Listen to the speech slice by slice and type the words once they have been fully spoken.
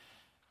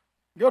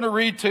I'm going to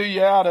read to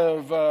you out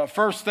of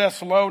 1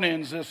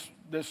 Thessalonians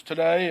this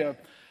today.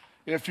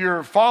 If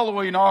you're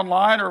following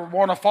online or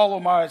want to follow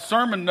my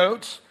sermon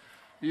notes,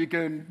 you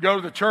can go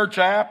to the church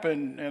app,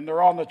 and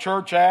they're on the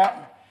church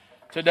app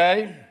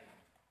today.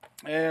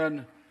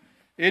 And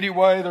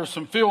anyway, there's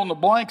some fill in the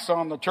blanks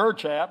on the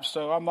church app,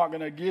 so I'm not going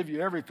to give you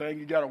everything.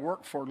 You got to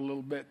work for it a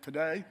little bit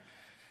today.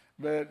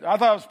 But I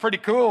thought it was pretty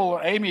cool.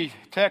 Amy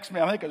texted me,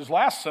 I think it was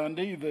last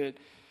Sunday,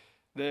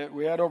 that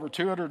we had over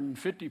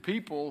 250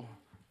 people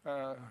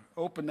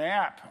open the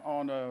app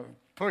on a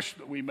push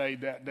that we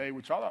made that day,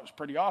 which I thought was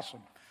pretty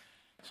awesome.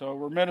 So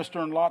we're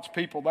ministering lots of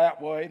people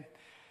that way.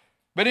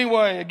 But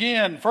anyway,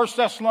 again, 1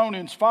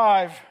 Thessalonians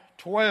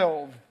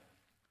 5:12.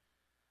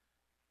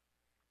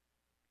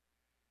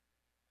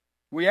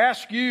 We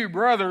ask you,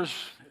 brothers,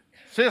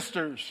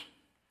 sisters,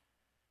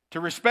 to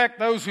respect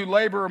those who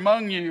labor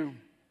among you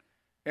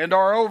and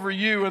are over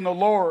you in the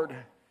Lord,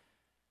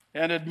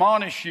 and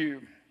admonish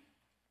you,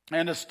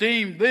 and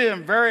esteem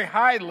them very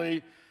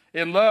highly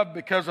in love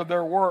because of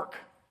their work.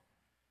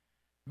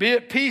 Be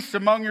at peace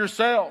among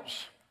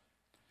yourselves.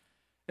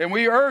 And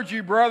we urge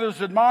you,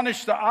 brothers,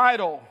 admonish the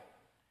idle,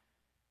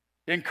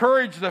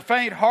 encourage the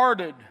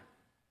faint-hearted,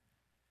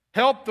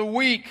 help the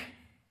weak,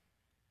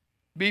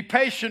 be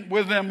patient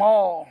with them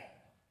all.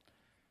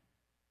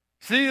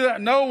 See that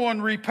no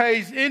one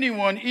repays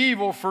anyone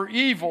evil for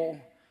evil,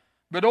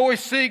 but always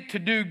seek to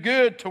do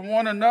good to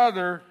one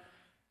another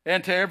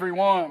and to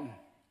everyone.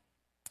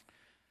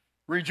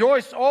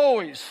 Rejoice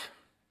always.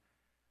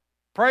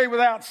 Pray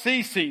without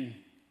ceasing.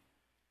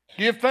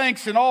 Give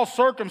thanks in all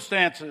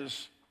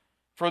circumstances,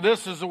 for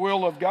this is the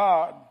will of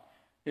God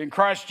in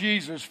Christ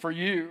Jesus for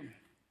you.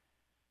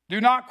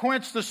 Do not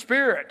quench the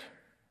Spirit.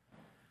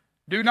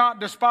 Do not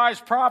despise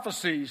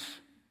prophecies,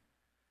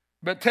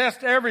 but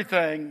test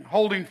everything,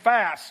 holding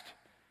fast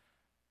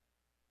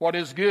what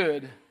is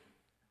good.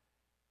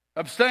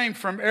 Abstain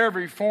from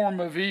every form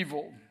of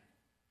evil.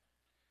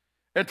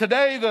 And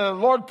today the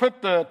Lord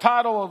put the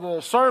title of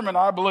the sermon,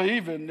 I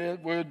believe, and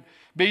it would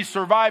be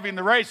Surviving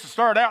the Race. To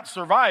start out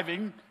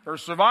surviving, or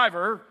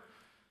survivor,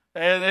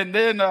 and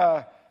then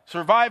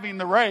surviving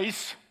the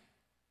race.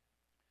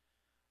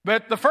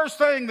 But the first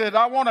thing that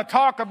I want to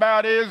talk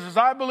about is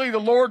I believe the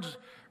Lord's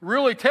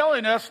really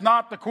telling us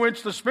not to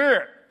quench the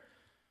Spirit.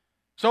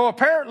 So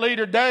apparently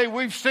today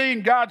we've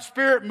seen God's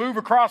Spirit move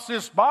across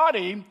this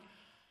body,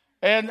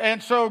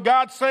 and so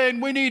God's saying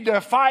we need to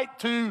fight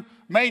to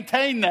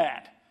maintain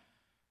that.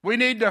 We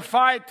need to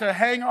fight to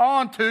hang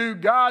on to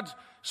God's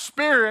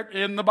Spirit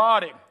in the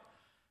body.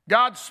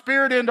 God's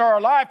Spirit into our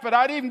life. But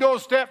I'd even go a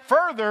step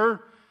further,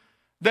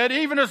 that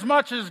even as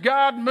much as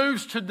God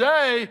moves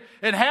today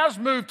and has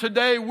moved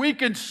today, we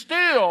can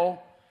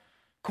still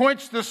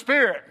quench the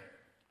Spirit.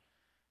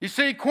 You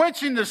see,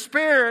 quenching the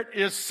Spirit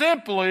is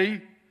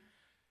simply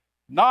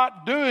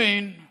not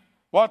doing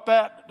what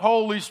that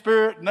Holy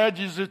Spirit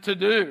nudges it to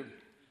do.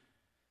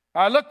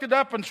 I looked it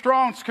up in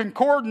Strong's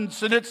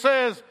Concordance, and it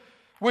says,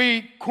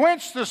 we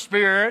quench the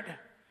Spirit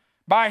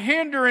by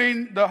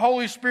hindering the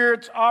Holy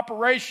Spirit's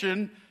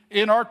operation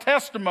in our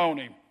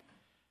testimony.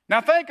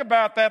 Now think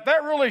about that.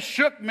 That really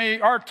shook me.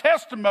 Our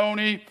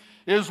testimony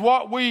is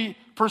what we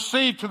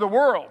perceive to the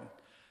world.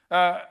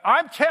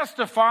 I'm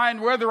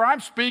testifying whether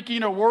I'm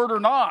speaking a word or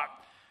not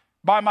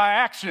by my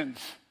actions.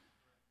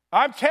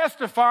 I'm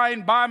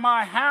testifying by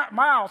my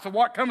mouth and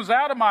what comes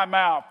out of my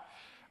mouth.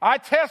 I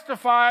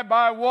testify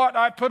by what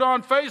I put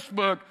on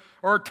Facebook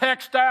or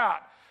text out.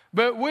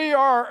 But we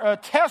are a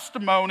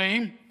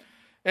testimony,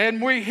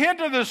 and we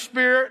hinder the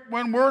Spirit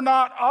when we're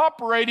not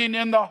operating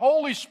in the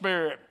Holy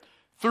Spirit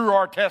through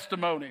our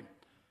testimony.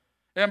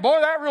 And boy,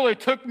 that really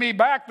took me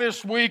back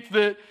this week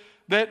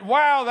that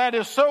wow, that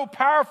is so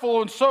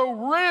powerful and so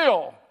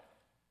real.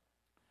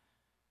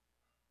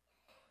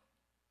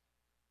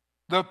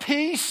 The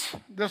peace,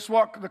 this is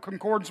what the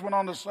Concordance went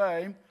on to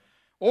say,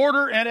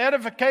 order and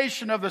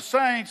edification of the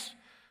saints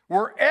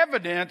were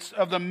evidence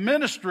of the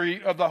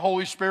ministry of the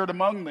Holy Spirit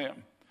among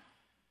them.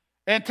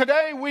 And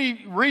today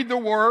we read the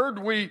Word,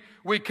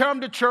 we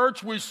come to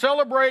church, we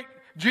celebrate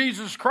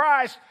Jesus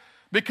Christ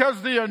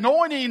because the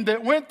anointing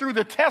that went through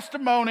the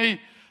testimony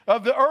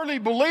of the early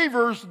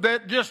believers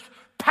that just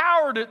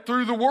powered it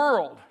through the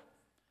world.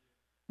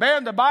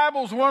 Man, the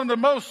Bible's one of the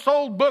most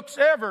sold books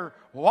ever.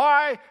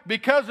 Why?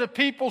 Because of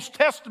people's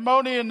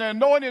testimony and the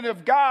anointing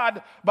of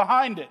God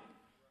behind it.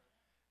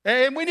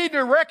 And we need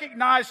to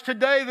recognize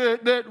today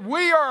that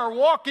we are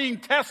walking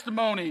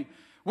testimony.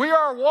 We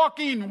are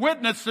walking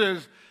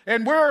witnesses,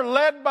 and we're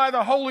led by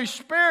the Holy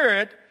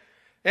Spirit.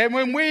 And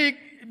when we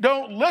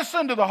don't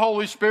listen to the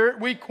Holy Spirit,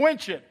 we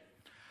quench it.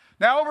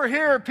 Now over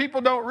here,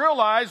 people don't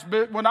realize,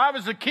 but when I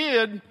was a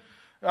kid,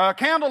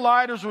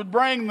 candlelighters would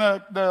bring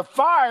the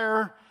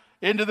fire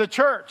into the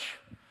church.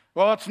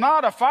 Well, it's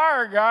not a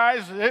fire,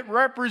 guys. It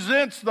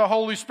represents the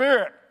Holy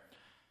Spirit.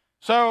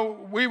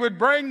 So we would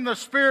bring the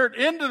Spirit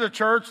into the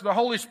church, the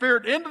Holy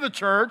Spirit into the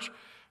church.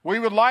 We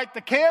would light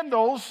the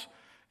candles,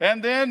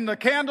 and then the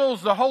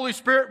candles, the Holy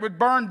Spirit would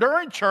burn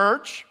during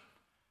church.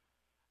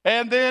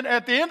 And then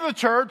at the end of the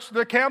church,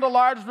 the candle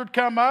lighters would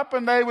come up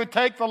and they would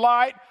take the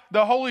light,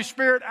 the Holy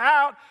Spirit,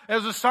 out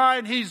as a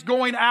sign He's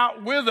going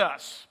out with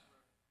us.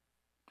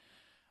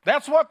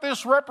 That's what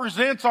this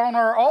represents on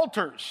our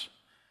altars.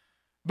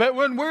 But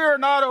when we are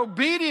not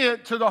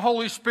obedient to the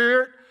Holy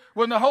Spirit,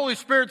 when the Holy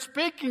Spirit's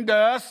speaking to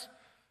us,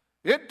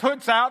 it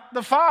puts out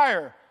the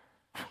fire.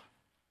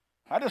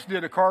 I just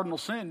did a cardinal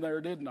sin there,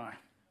 didn't I?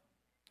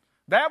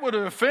 That would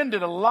have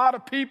offended a lot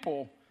of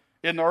people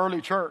in the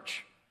early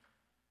church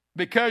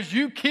because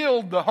you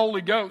killed the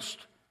Holy Ghost.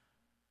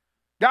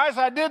 Guys,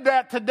 I did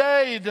that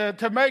today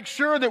to make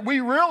sure that we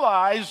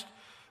realized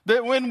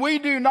that when we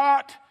do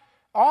not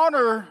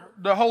honor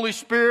the Holy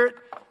Spirit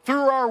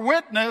through our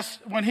witness,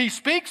 when He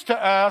speaks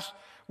to us,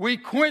 we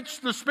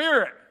quench the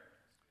Spirit.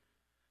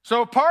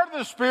 So part of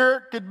the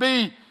Spirit could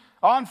be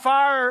on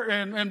fire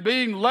and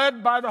being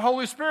led by the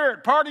Holy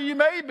Spirit. Part of you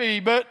may be,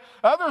 but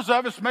others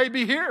of us may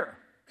be here.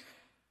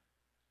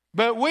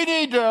 But we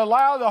need to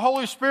allow the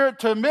Holy Spirit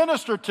to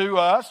minister to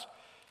us,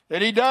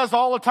 and He does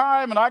all the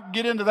time, and I can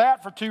get into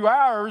that for 2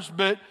 hours,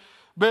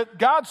 but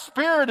God's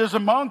Spirit is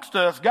amongst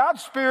us.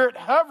 God's Spirit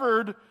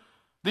hovered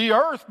the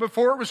earth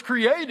before it was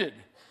created.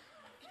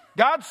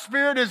 God's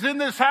Spirit is in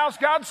this house.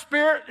 God's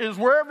Spirit is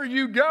wherever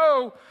you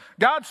go.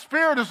 God's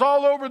Spirit is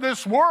all over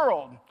this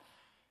world.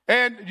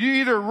 And you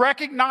either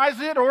recognize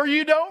it or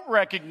you don't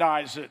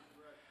recognize it.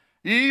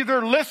 You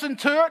either listen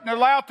to it and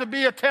allow it to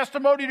be a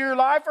testimony to your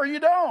life or you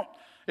don't.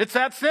 It's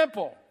that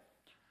simple.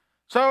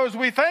 So as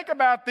we think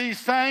about these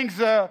things,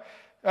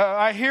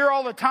 I hear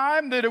all the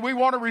time that if we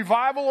want a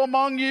revival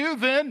among you,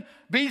 then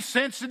be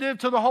sensitive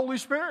to the Holy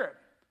Spirit.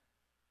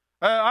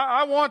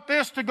 I want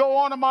this to go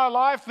on in my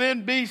life,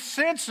 then be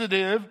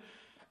sensitive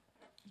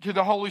to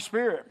the Holy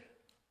Spirit.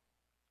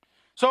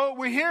 So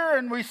we hear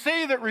and we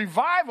see that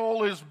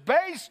revival is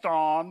based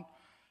on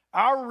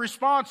our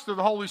response to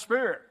the Holy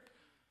Spirit.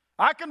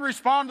 I can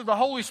respond to the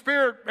Holy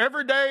Spirit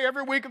every day,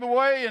 every week of the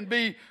way and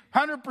be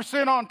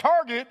 100% on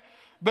target,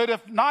 but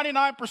if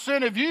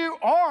 99% of you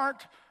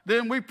aren't,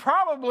 then we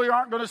probably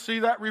aren't going to see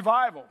that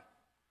revival.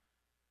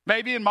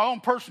 Maybe in my own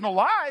personal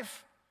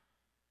life,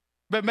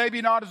 but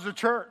maybe not as a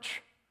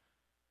church.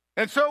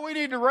 And so we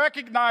need to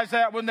recognize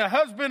that when the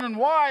husband and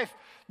wife,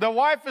 the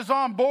wife is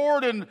on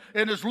board and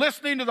is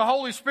listening to the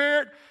Holy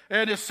Spirit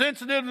and is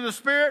sensitive to the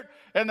Spirit,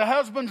 and the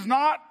husband's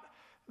not,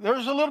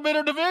 there's a little bit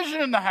of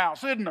division in the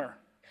house, isn't there?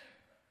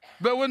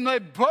 But when they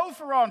both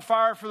are on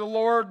fire for the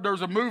Lord,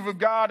 there's a move of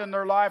God in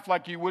their life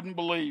like you wouldn't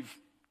believe.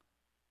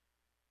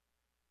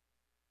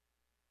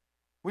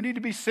 We need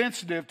to be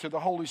sensitive to the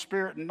Holy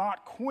Spirit and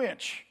not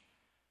quench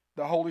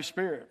the Holy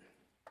Spirit.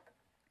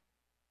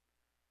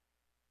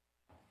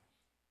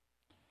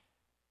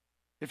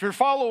 If you're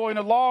following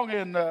along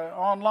in the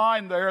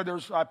online there,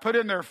 I put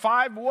in there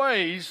 5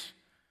 ways,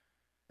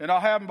 and I'll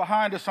have them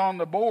behind us on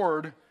the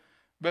board,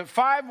 but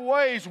 5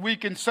 ways we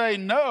can say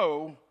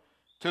no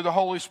to the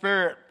Holy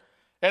Spirit.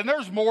 And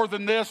there's more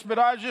than this, but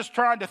I was just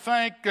trying to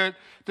think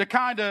to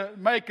kind of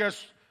make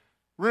us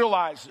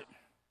realize it.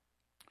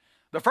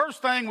 The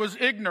first thing was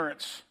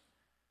ignorance.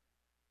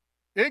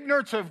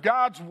 Ignorance of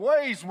God's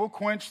ways will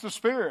quench the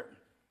Spirit.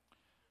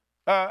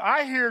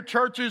 I hear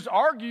churches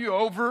argue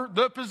over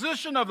the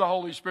position of the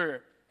Holy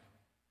Spirit.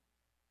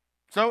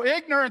 So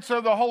ignorance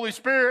of the Holy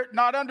Spirit,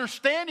 not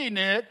understanding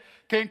it,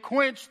 can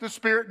quench the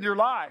Spirit in your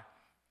life.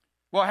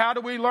 Well, how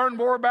do we learn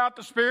more about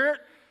the Spirit?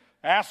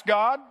 Ask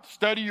God,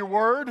 study your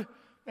word,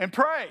 and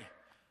pray.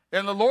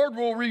 And the Lord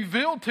will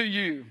reveal to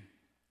you.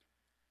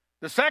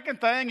 The second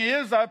thing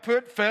is I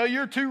put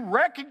failure to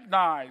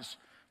recognize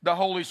the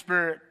Holy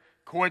Spirit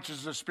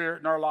quenches the Spirit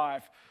in our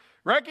life.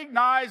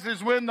 Recognize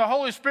is when the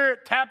Holy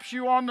Spirit taps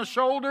you on the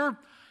shoulder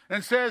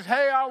and says,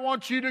 hey, I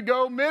want you to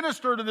go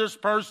minister to this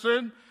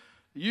person.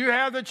 You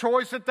have the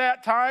choice at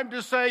that time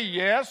to say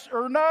yes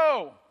or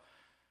no.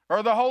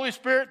 Or the Holy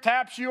Spirit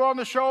taps you on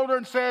the shoulder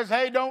and says,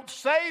 hey, don't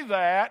say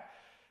that,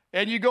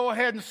 and you go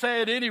ahead and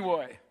say it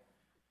anyway.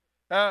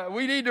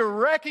 We need to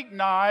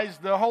recognize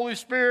the Holy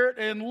Spirit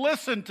and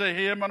listen to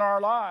Him in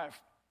our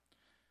life.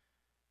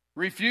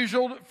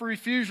 Refusal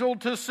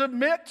to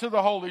submit to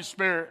the Holy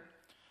Spirit.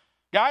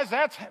 Guys,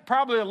 that's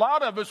probably a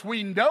lot of us.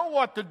 We know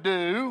what to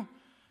do.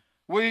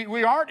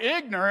 We aren't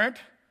ignorant.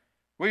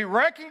 We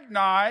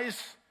recognize,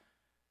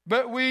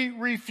 but we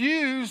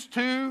refuse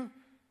to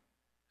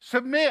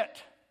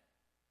submit.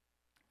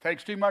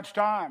 Takes too much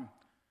time.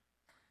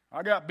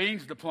 I got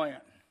beans to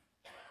plant.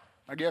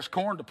 I guess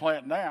corn to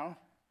plant now.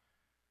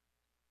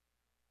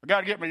 I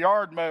got to get my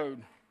yard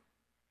mowed.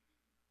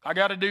 I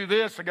got to do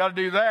this. I got to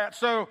do that.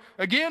 So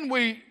again,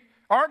 we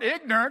aren't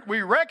ignorant.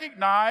 We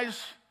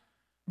recognize,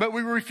 but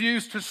we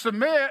refuse to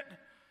submit,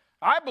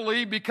 I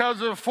believe,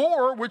 because of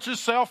 4, which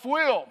is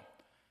self-will.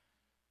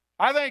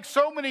 I think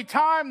so many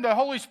times the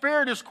Holy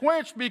Spirit is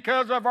quenched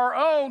because of our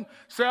own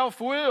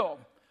self-will.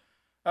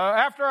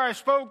 After I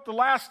spoke the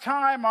last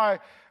time,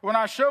 when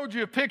I showed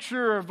you a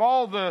picture of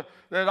all that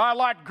I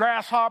like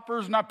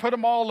grasshoppers, and I put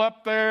them all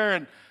up there,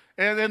 and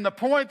then the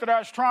point that I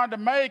was trying to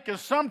make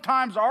is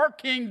sometimes our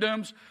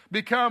kingdoms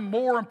become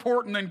more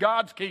important than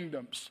God's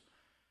kingdoms.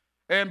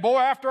 And boy,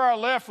 after I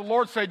left, the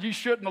Lord said, you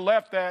shouldn't have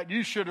left that.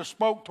 You should have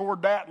spoke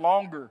toward that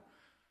longer.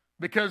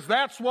 Because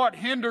that's what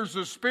hinders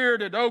the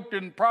Spirit at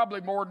Oakton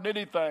probably more than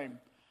anything.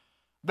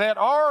 That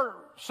our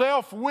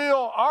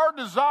self-will, our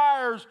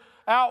desires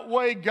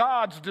outweigh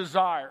God's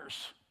desires.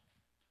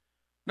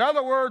 In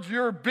other words,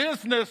 your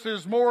business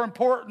is more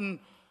important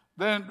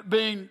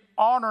than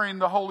honoring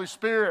the Holy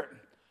Spirit.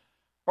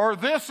 Or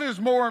this is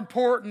more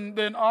important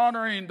than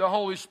honoring the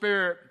Holy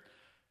Spirit.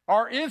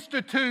 Our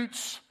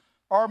institutes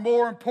are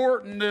more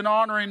important than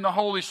honoring the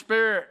Holy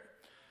Spirit.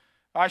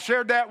 I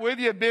shared that with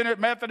you. I've been at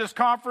Methodist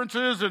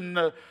conferences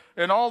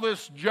and all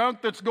this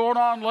junk that's going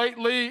on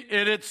lately.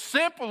 And it's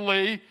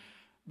simply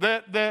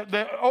that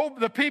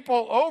the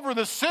people over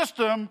the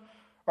system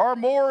are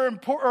more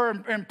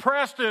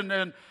impressed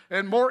and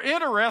more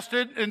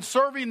interested in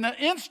serving the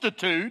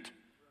institute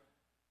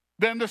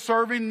than to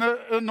serving the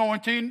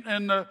anointing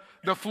and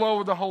the flow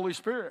of the Holy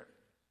Spirit.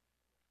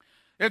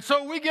 And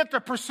so we get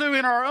to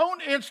pursuing our own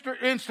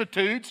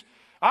institutes.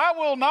 I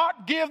will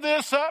not give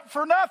this up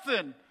for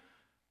nothing.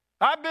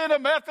 I've been a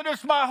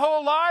Methodist my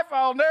whole life.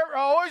 I'll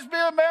always be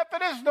a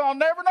Methodist, and I'll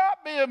never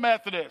not be a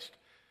Methodist.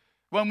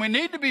 When we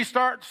need to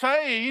start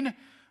saying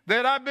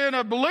that I've been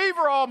a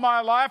believer all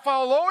my life,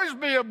 I'll always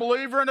be a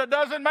believer, and it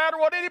doesn't matter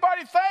what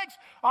anybody thinks.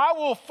 I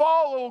will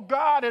follow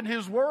God and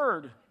His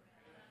Word.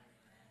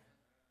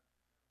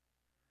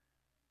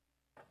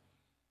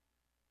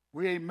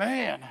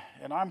 Amen.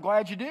 And I'm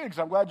glad you did, because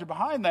I'm glad you're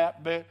behind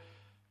that. But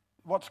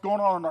what's going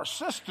on in our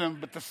system,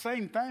 but the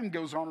same thing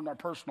goes on in our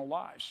personal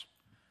lives.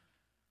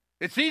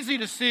 It's easy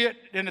to see it,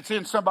 and it's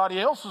in somebody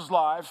else's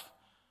life.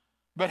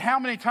 But how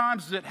many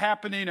times is it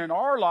happening in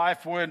our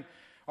life when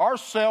our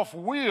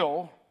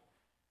self-will,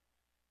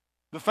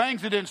 the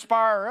things that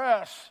inspire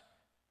us,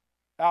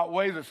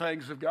 outweigh the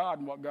things of God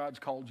and what God's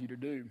called you to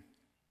do?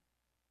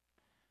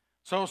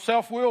 So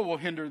self-will will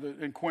hinder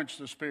and quench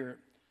the Spirit.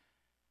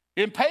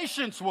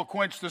 Impatience will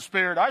quench the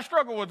Spirit. I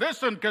struggle with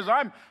this one because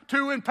I'm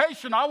too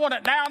impatient. I want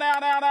it now, now,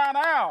 now, now,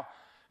 now.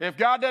 If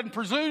God doesn't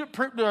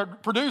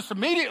produce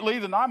immediately,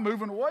 then I'm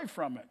moving away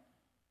from it.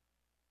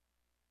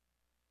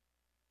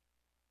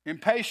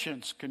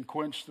 Impatience can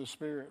quench the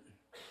Spirit.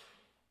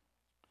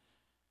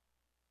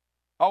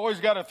 Always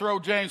got to throw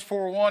James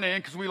 4:1 in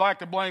because we like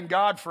to blame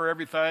God for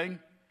everything.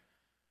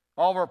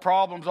 All of our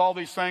problems, all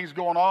these things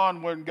going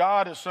on, when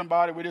God is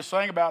somebody we just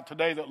sang about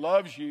today that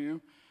loves you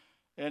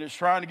and is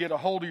trying to get a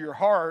hold of your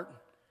heart.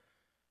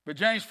 But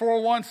James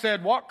 4:1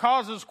 said, what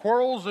causes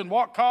quarrels and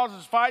what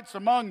causes fights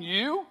among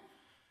you?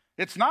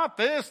 It's not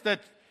this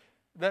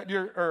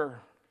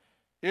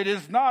it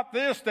is not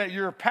this that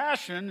your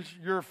passions,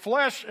 your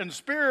flesh and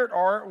spirit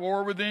are at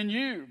war within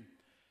you.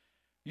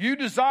 You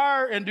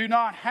desire and do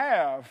not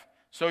have,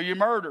 so you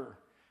murder.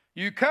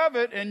 You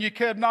covet and you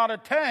cannot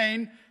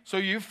attain, so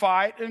you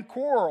fight and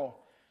quarrel.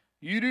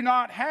 You do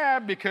not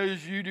have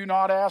because you do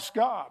not ask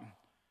God.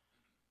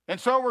 And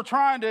so we're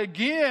trying to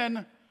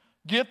again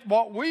get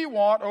what we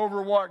want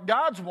over what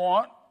God's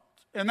want,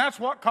 and that's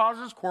what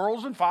causes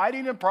quarrels and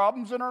fighting and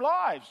problems in our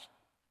lives.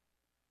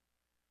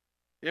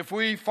 If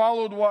we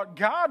followed what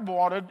God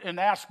wanted and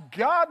asked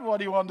God what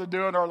He wanted to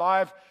do in our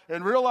life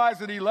and realized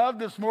that He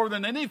loved us more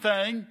than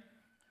anything,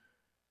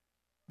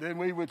 then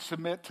we would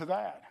submit to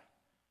that.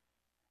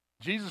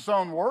 Jesus'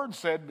 own word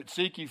said, but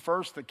seek ye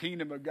first the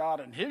kingdom of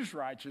God and His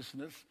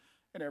righteousness,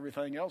 and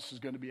everything else is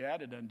going to be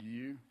added unto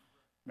you.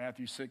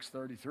 Matthew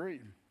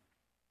 6:33.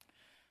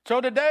 So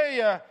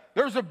today,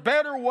 there's a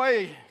better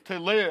way to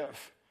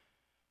live.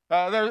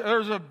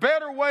 There's a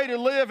better way to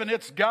live, and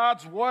it's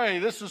God's way.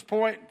 This is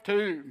point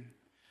 2.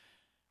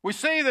 We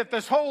see that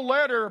this whole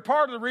letter,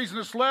 part of the reason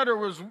this letter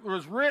was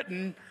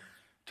written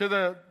to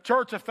the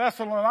church of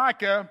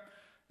Thessalonica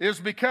is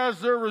because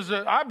there was,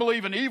 I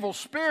believe, an evil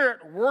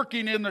spirit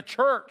working in the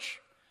church.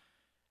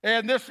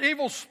 And this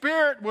evil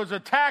spirit was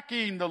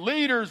attacking the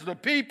leaders, the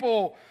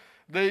people,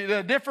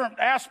 the different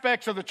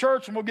aspects of the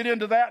church, and we'll get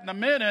into that in a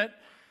minute.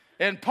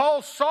 And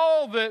Paul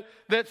saw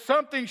that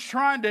something's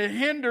trying to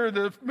hinder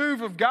the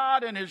move of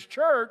God in his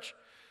church,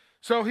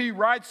 so he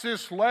writes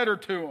this letter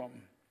to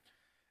them.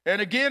 And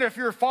again, if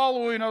you're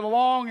following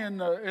along in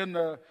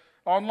the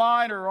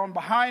online or on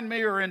behind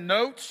me or in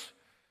notes,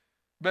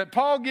 but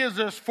Paul gives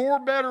us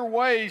 4 better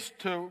ways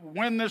to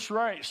win this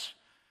race.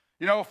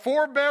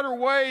 4 better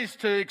ways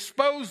to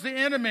expose the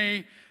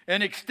enemy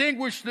and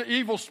extinguish the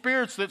evil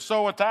spirits that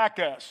so attack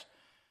us.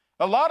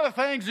 A lot of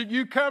things that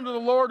you come to the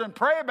Lord and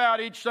pray about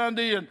each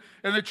Sunday and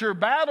that you're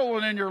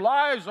battling in your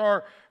lives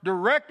are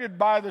directed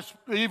by the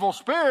evil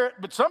spirit,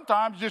 but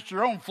sometimes just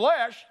your own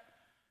flesh,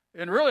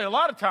 and really a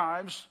lot of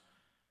times.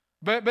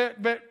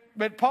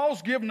 But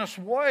Paul's given us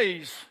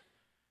ways,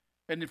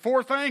 and the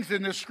 4 things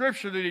in this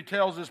scripture that he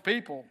tells his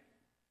people.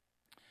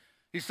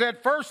 He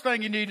said, first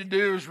thing you need to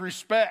do is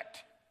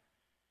respect.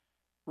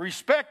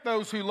 Respect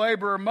those who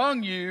labor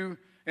among you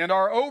and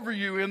are over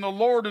you in the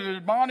Lord and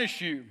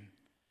admonish you.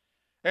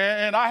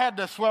 And I had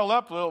to swell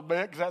up a little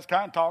bit because that's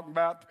kind of talking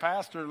about the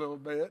pastor a little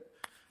bit.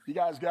 You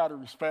guys got to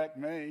respect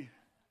me.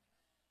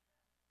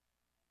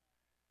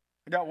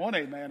 I got one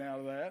amen out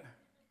of that.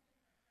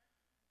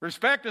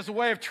 Respect is a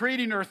way of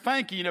treating or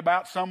thinking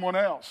about someone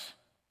else.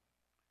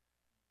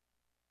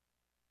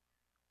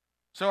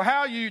 So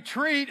how you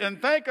treat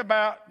and think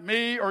about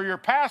me or your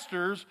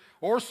pastors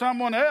or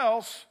someone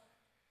else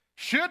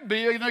should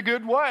be in a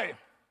good way.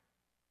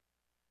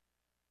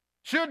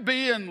 Should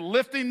be in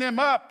lifting them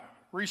up,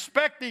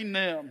 respecting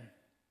them.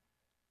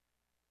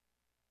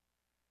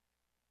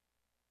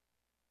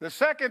 The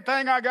second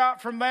thing I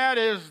got from that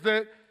is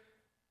that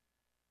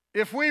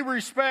if we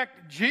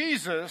respect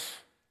Jesus,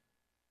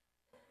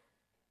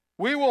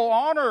 we will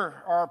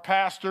honor our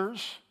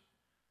pastors.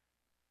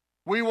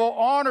 We will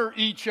honor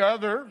each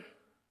other.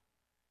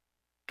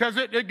 Because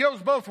it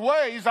goes both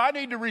ways. I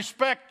need to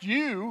respect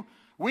you.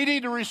 We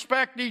need to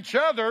respect each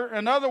other.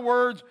 In other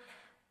words,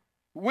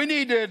 we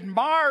need to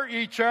admire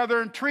each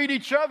other and treat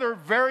each other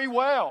very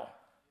well.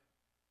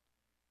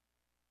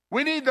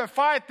 We need to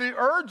fight the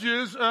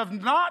urges of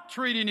not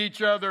treating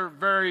each other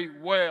very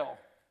well.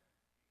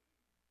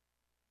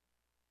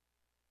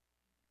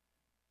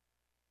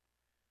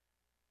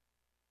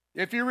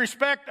 If you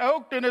respect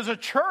Oakton as a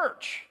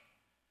church,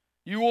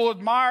 you will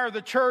admire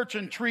the church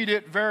and treat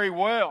it very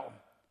well.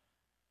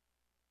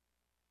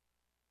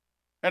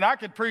 And I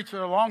could preach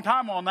a long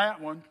time on that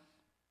one.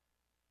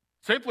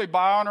 Simply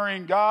by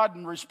honoring God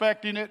and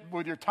respecting it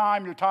with your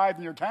time, your tithe,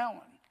 and your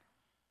talent.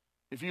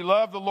 If you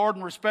love the Lord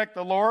and respect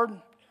the Lord,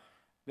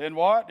 then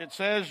what? It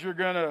says you're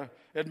going to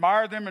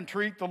admire them and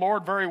treat the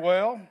Lord very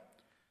well.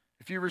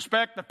 If you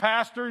respect the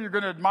pastor, you're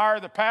going to admire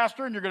the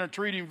pastor and you're going to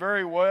treat him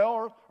very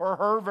well or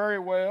her very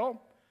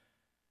well.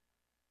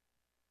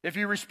 If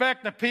you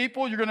respect the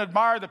people, you're going to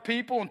admire the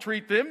people and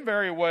treat them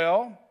very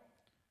well.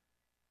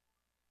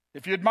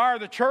 If you admire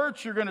the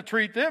church, you're going to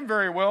treat them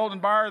very well and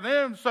admire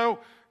them. So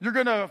you're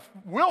going to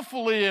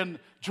willfully and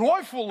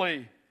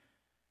joyfully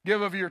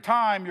give of your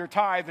time, your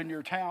tithe, and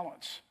your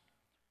talents.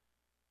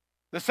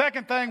 The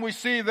second thing we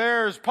see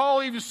there is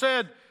Paul even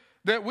said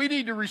that we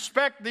need to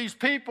respect these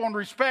people and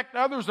respect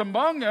others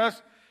among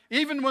us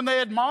even when they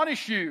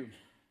admonish you.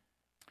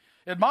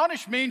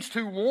 Admonish means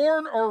to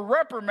warn or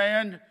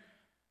reprimand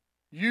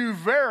you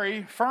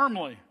very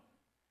firmly.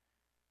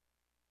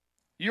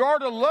 You are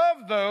to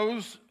love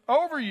those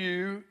over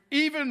you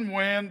even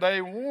when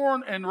they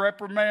warn and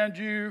reprimand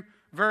you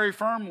very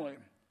firmly.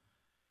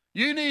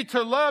 You need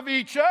to love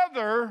each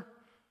other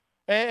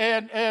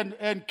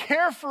and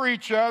care for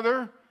each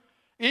other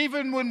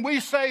even when we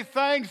say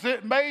things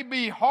that may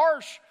be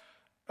harsh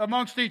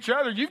amongst each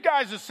other. You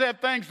guys have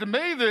said things to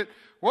me that,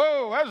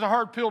 whoa, that was a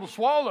hard pill to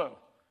swallow.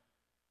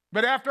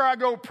 But after I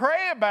go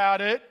pray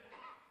about it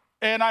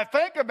and I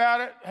think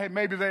about it, hey,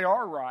 maybe they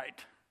are right.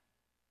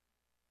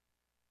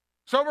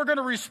 So we're going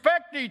to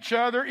respect each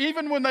other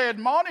even when they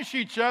admonish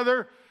each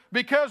other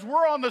because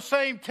we're on the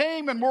same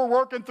team and we're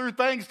working through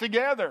things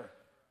together.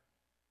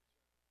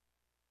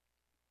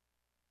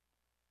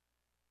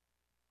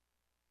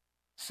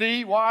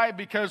 See, why?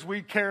 Because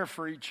we care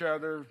for each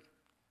other.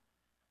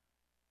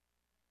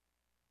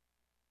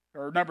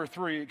 Or number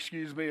 3,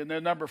 and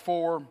then number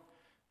 4,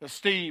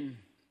 esteem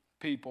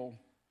people.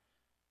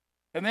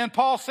 And then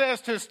Paul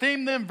says to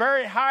esteem them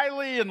very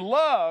highly in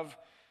love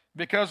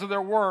because of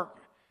their work.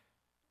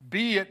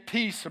 Be at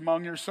peace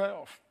among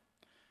yourself.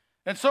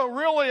 And so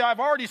really, I've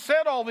already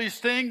said all these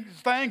things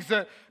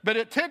but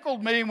it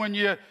tickled me when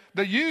the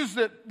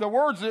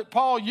words that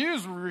Paul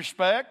used were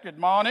respect,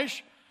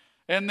 admonish,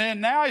 and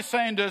then now he's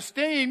saying to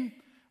esteem.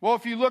 Well,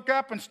 if you look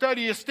up and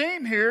study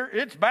esteem here,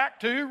 it's back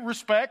to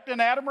respect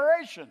and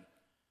admiration.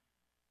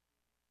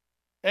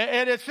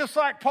 And it's just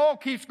like Paul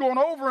keeps going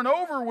over and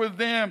over with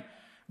them,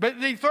 but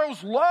he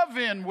throws love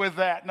in with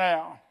that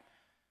now.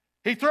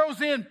 He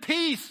throws in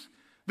peace.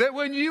 That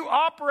when you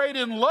operate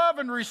in love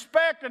and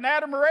respect and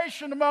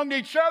admiration among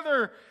each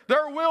other,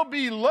 there will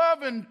be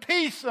love and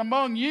peace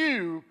among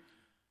you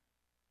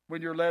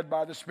when you're led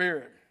by the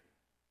Spirit.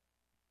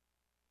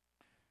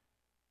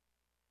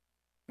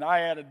 And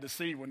I added the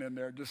C one in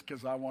there just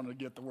because I wanted to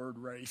get the word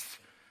race.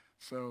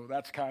 So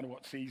that's kind of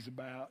what C's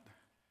about.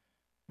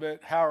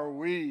 But how are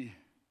we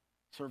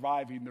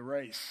surviving the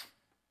race?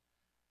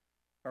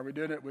 Are we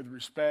doing it with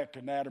respect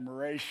and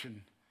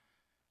admiration?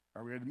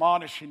 Are we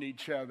admonishing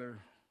each other?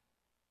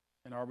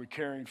 And are we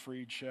caring for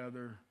each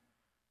other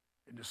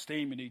and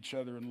esteeming each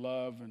other in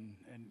love and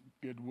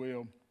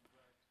goodwill?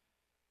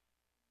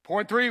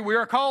 Point 3, we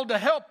are called to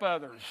help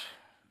others,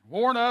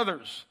 warn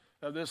others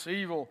of this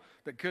evil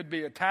that could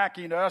be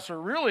attacking us,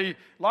 or really, a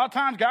lot of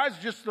times, guys,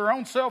 just their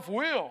own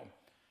self-will.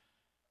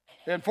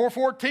 And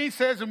 4:14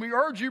 says, and we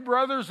urge you,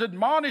 brothers,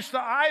 admonish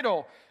the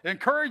idle,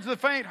 encourage the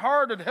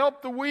faint-hearted,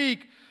 help the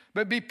weak,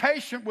 but be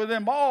patient with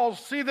them all.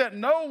 See that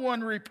no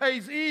one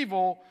repays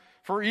evil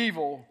for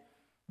evil,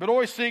 but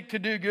always seek to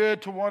do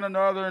good to one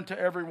another and to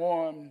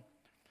everyone.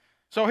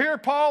 So here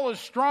Paul is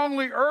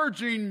strongly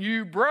urging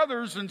you,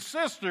 brothers and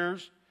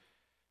sisters,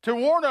 to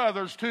warn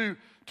others, to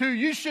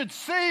you should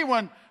see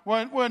when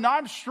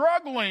I'm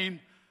struggling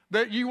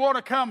that you want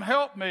to come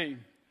help me.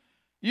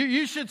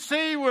 You should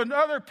see when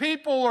other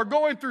people are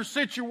going through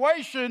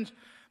situations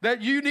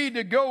that you need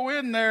to go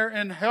in there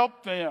and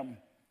help them.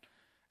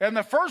 And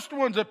the first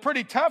one's a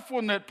pretty tough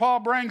one that Paul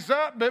brings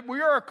up, but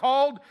we are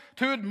called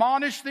to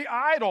admonish the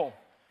idle,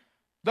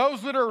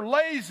 those that are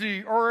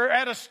lazy or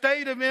at a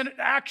state of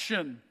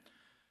inaction.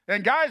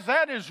 And guys,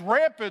 that is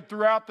rampant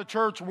throughout the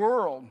church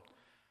world.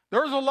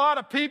 There's a lot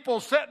of people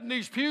sitting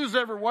these pews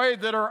every way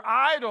that are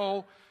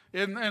idle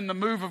in the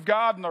move of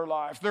God in their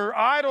life. They're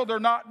idle, they're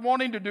not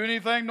wanting to do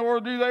anything, nor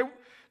do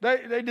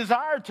they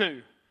desire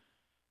to.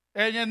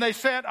 And they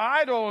sit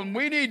idle, and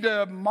we need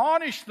to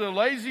admonish the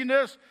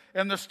laziness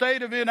and the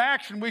state of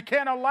inaction. We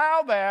can't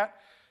allow that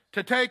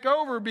to take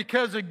over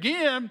because,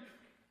 again,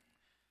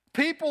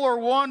 people are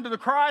won to the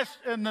Christ,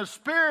 and the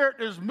Spirit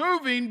is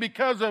moving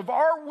because of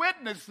our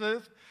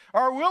witnesses,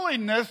 our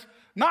willingness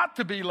not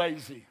to be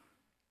lazy.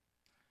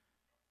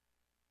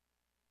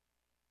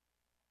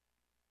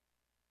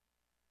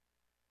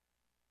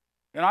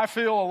 And I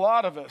feel a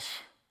lot of us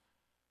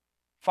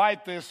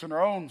fight this in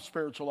our own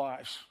spiritual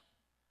lives.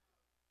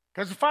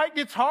 Because the fight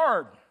gets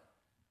hard.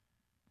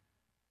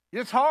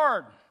 It's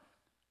hard.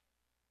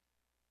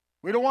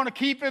 We don't want to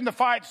keep in the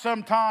fight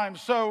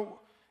sometimes. So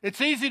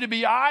it's easy to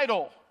be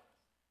idle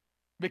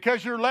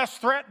because you're less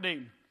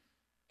threatening.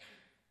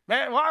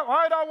 Man,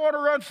 why do I want to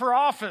run for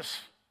office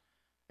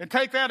and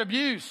take that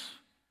abuse?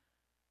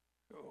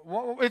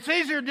 Well, it's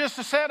easier just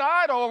to sit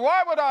idle.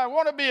 Why would I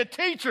want to be a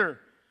teacher?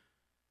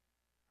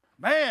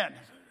 Man,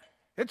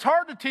 it's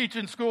hard to teach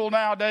in school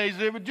nowadays.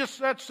 It would just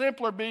that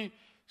simple to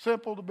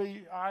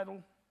be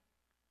idle.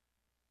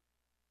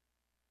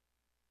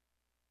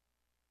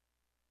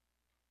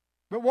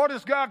 But what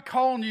is God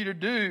calling you to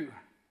do?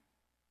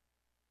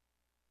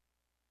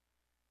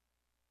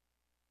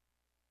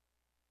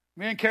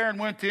 Me and Karen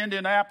went to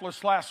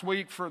Indianapolis last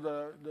week for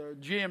the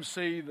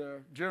GMC,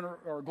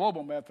 the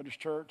Global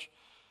Methodist Church,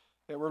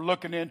 that we're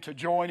looking into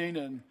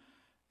joining.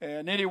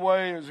 And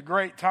anyway, it was a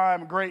great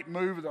time, a great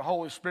move of the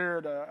Holy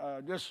Spirit.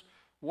 Just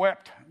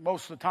wept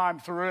most of the time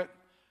through it.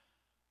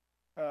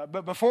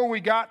 But before we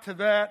got to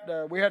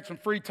that, we had some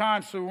free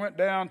time, so we went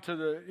down to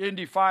the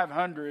Indy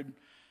 500,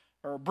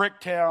 or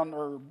Bricktown,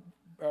 or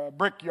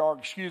Brickyard,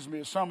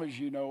 as some of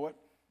you know it.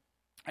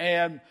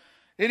 And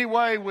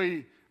anyway,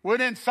 we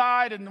went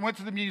inside and went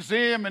to the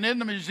museum, and in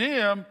the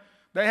museum,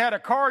 they had a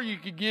car you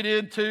could get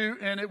into,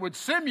 and it would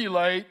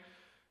simulate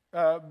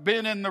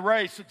being in the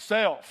race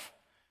itself.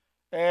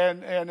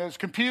 And it was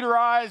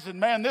computerized,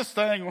 and man, this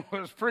thing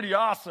was pretty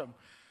awesome.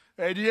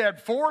 And you had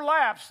 4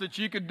 laps that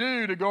you could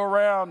do to go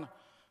around.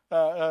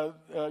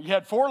 You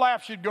had 4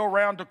 laps you'd go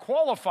around to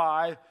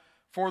qualify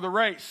for the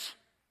race.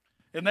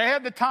 And they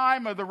had the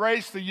time of the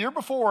race the year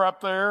before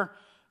up there,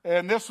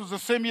 and this was a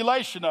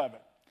simulation of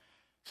it.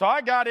 So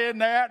I got in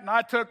that, and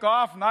I took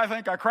off, and I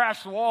think I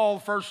crashed the wall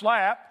the first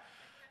lap.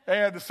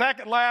 And the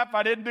second lap,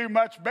 I didn't do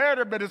much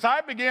better, but as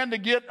I began to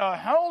get a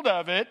hold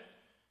of it,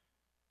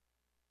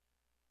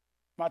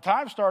 my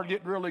time started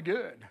getting really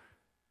good.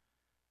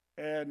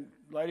 And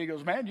the lady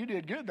goes, man, you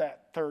did good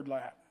that third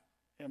lap.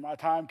 And my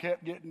time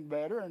kept getting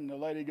better, and the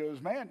lady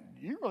goes, man,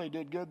 you really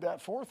did good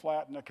that fourth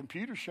lap, and the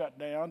computer shut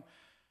down,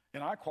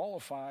 and I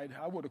qualified.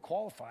 I would have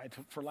qualified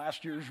for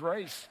last year's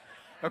race,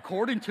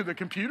 according to the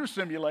computer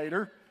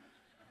simulator.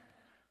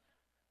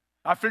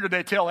 I figured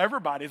they'd tell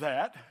everybody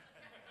that.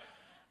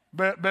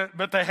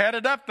 But they had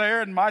it up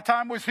there, and my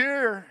time was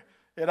here,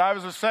 and I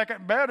was a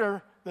second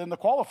better than the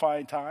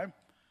qualifying time.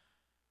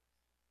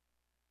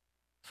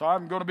 So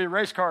I'm going to be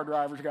race car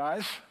drivers,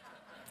 guys.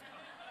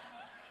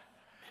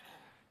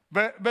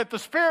 But the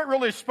Spirit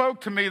really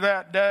spoke to me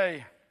that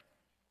day.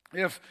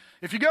 If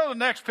you go to the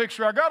next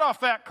picture, I got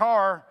off that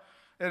car,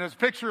 and there's a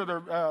picture of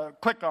the,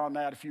 click on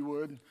that if you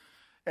would.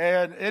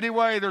 And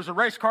anyway, there's a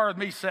race car with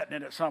me sitting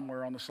in it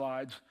somewhere on the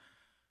slides.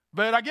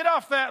 But I get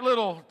off that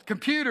little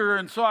computer,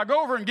 and so I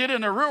go over and get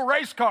in a real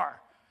race car.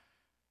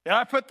 And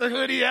I put the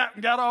hoodie up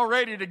and got all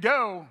ready to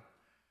go.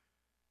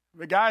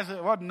 The guys,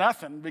 it wasn't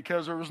nothing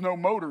because there was no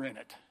motor in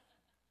it.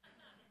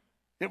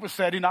 It was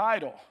sitting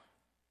idle.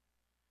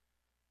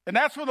 And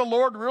that's when the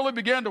Lord really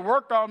began to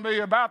work on me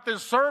about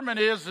this sermon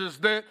is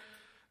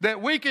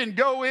that we can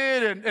go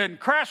in and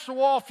crash the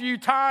wall a few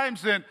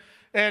times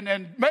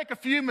and make a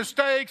few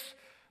mistakes,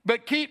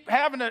 but keep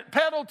having it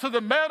pedal to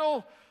the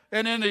metal,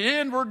 and in the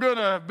end we're going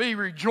to be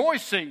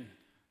rejoicing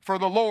for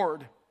the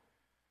Lord.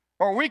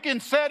 Or we can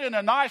sit in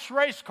a nice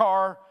race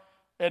car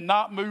and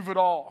not move at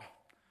all.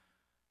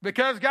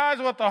 Because, guys,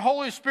 what the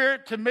Holy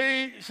Spirit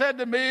said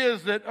to me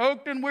is that,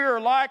 Oakton, we are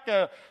like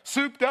a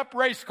souped-up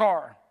race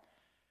car.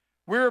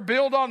 We are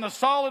built on the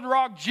solid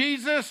rock,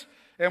 Jesus,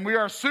 and we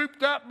are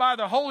souped up by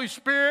the Holy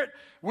Spirit.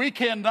 We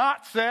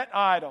cannot sit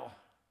idle.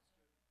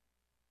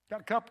 Got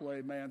a couple of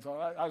amens.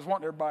 I was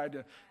wanting everybody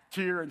to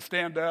cheer and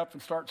stand up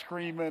and start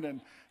screaming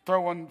and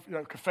throwing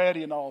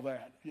confetti and all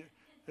that.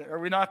 Are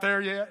we not there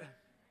yet?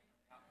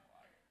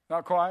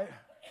 Not quite?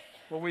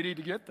 Well, we need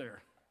to get there.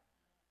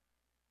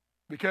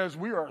 Because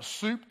we are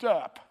souped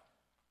up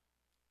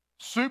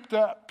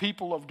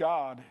people of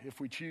God if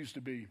we choose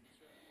to be.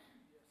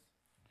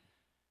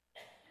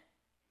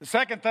 The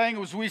second thing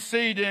was we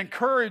see to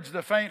encourage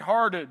the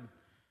faint-hearted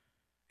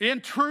in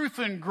truth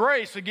and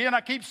grace. Again,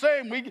 I keep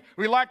saying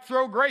we like to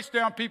throw grace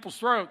down people's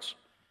throats.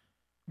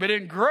 But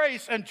in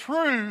grace and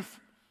truth,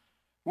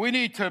 we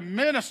need to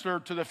minister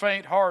to the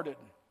faint-hearted.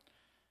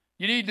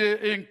 You need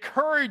to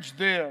encourage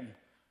them,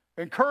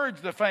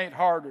 encourage the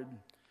faint-hearted.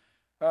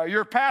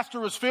 Your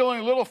pastor was feeling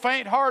a little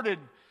faint-hearted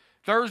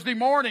Thursday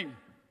morning.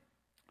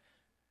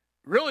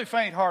 Really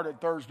faint-hearted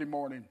Thursday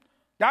morning.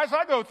 Guys,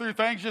 I go through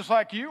things just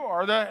like you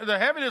are. The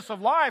heaviness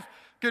of life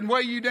can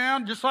weigh you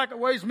down just like it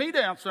weighs me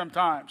down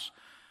sometimes.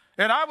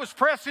 And I was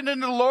pressing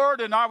into the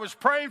Lord, and I was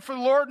praying for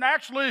the Lord, and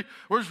actually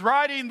was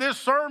writing this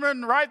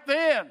sermon right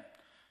then.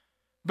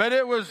 But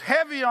it was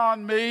heavy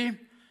on me,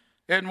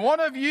 and one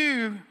of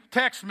you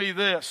texted me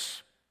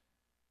this.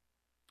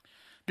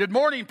 Good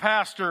morning,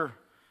 Pastor.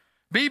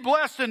 Be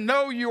blessed and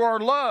know you are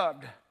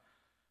loved.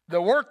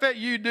 The work that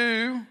you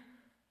do,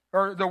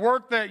 or the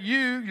work that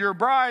you, your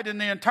bride, and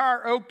the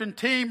entire Oakton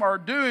team are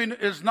doing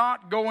is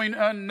not going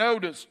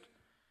unnoticed.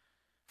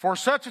 For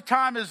such a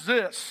time as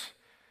this,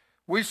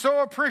 we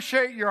so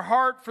appreciate your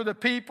heart for the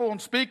people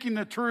and speaking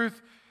the truth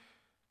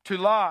to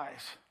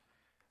lies.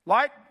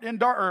 Light in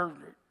dark, or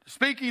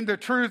speaking the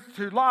truth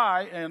to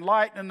lie and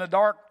light in the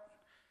dark.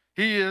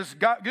 He is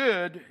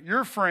good,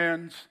 your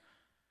friends.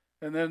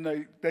 And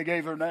then they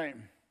gave their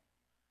name.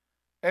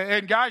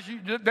 And guys,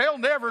 they'll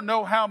never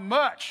know how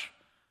much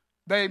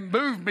they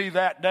moved me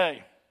that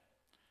day.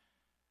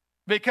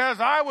 Because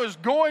I was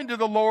going to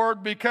the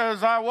Lord,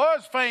 because I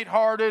was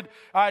faint-hearted.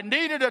 I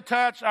needed a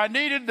touch. I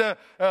needed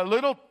a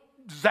little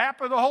zap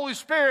of the Holy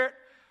Spirit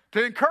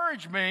to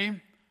encourage me,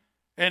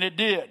 and it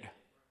did.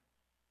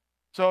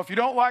 So if you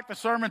don't like the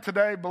sermon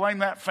today, blame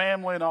that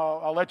family, and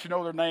I'll let you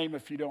know their name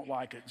if you don't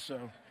like it. So,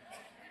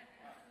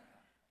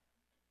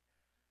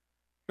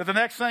 but the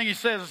next thing he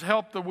says is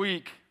help the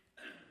weak.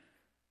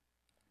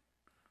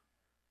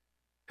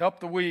 Help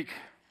the weak.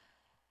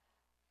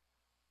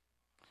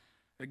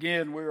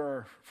 Again, we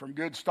are from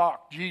good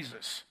stock,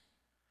 Jesus.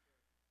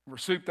 We're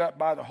souped up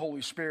by the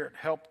Holy Spirit.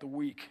 Help the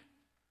weak.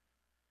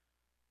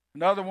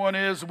 Another one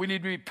is we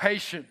need to be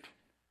patient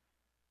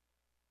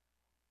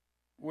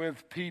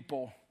with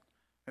people.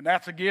 And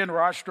that's again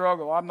where I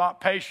struggle. I'm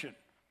not patient.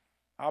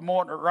 I'm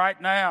wanting it right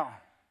now.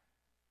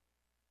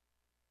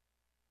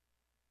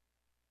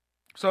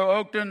 So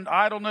Oakton,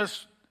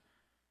 idleness,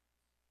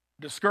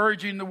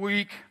 discouraging the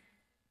weak,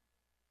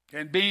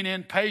 and being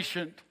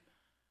impatient,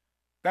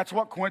 that's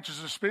what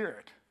quenches the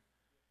spirit.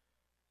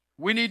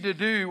 We need to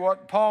do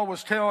what Paul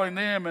was telling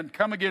them and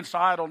come against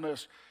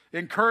idleness,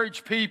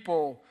 encourage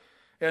people,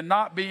 and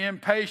not be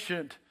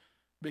impatient,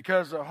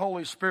 because the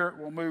Holy Spirit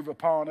will move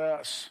upon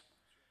us.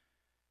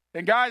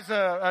 And guys,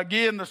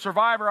 again, the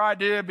Survivor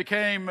idea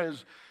became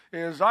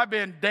is I've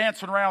been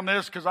dancing around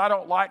this because I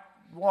don't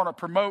want to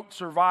promote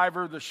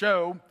Survivor, the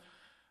show,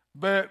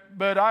 but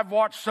I've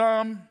watched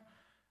some.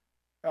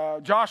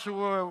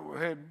 Joshua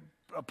had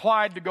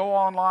applied to go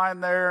online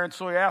there, and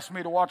so he asked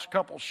me to watch a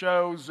couple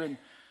shows.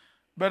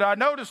 But I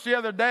noticed the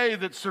other day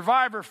that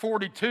Survivor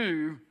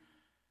 42,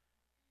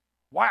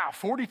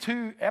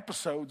 42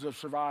 episodes of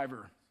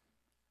Survivor.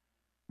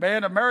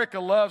 Man, America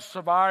loves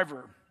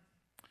Survivor.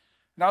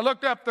 And I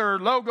looked up their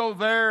logo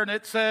there, and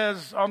it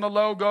says on the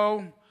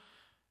logo,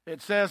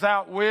 it says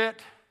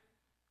outwit,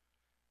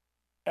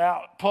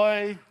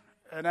 outplay,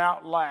 and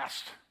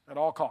outlast at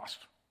all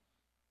costs.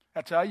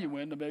 That's how you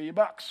win the $1 million.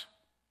 Well,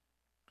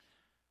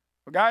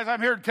 guys,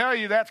 I'm here to tell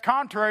you that's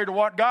contrary to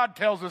what God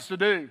tells us to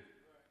do.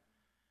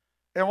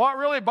 And what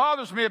really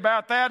bothers me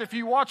about that, if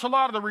you watch a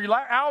lot of the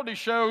reality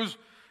shows,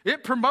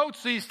 it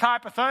promotes these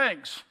type of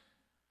things.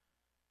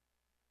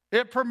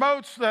 It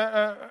promotes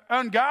the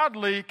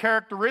ungodly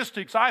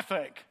characteristics, I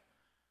think.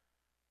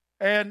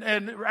 And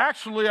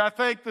actually, I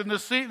think that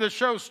the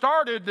show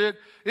started that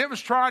it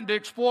was trying to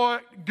exploit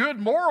good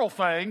moral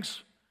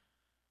things,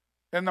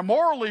 and the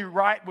morally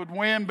right would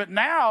win, but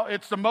now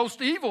it's the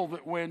most evil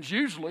that wins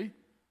usually.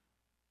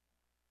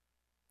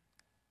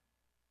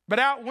 But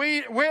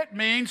outwit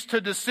means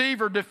to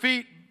deceive or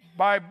defeat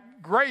by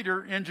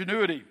greater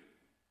ingenuity.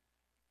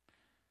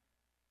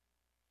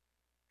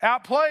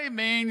 Outplay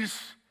means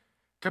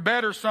to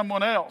better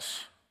someone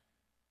else.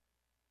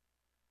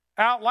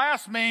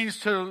 Outlast means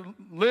to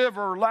live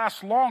or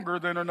last longer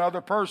than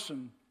another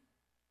person.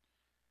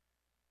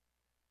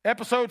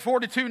 Episode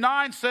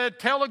 42:9 said,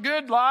 tell a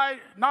good lie,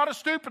 not a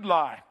stupid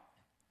lie.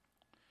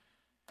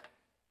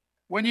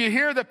 When you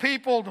hear the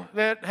people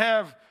that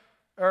have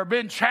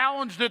been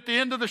challenged at the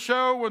end of the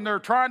show when they're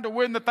trying to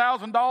win the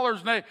 $1,000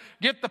 and they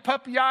get the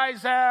puppy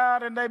eyes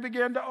out and they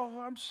begin to, oh,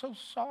 I'm so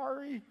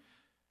sorry.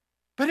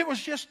 But it was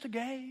just a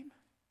game.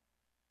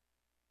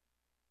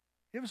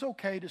 It was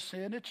okay to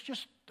sin. It's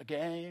just a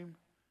game.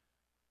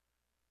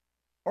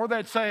 Or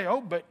they'd say, oh,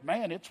 but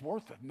man, it's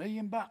worth $1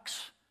 million.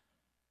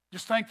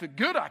 Just think the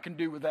good I can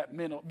do with that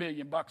 $1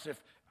 million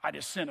if I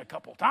just sin a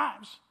couple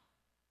times.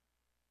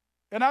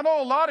 And I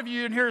know a lot of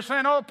you in here are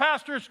saying, oh,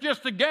 Pastor, it's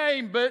just a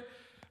game. But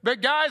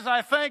guys,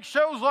 I think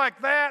shows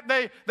like that,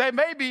 they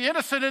may be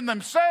innocent in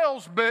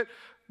themselves, but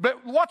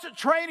what's it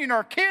training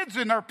our kids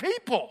and our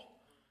people?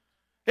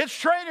 It's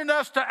training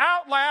us to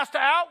outlast, to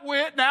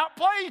outwit, and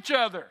outplay each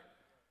other.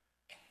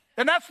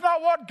 And that's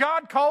not what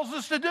God calls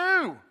us to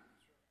do.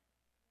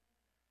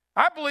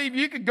 I believe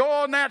you could go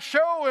on that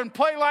show and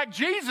play like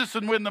Jesus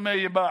and win the $1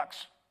 million.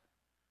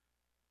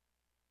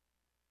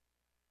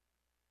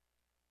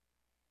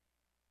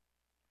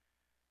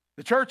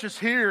 The church is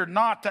here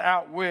not to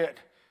outwit,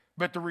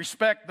 but to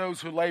respect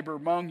those who labor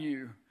among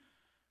you.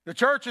 The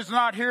church is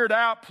not here to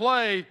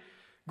outplay.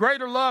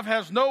 Greater love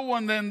has no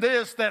one than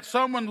this, that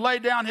someone lay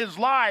down his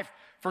life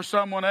for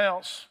someone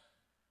else.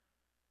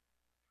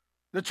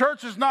 The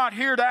church is not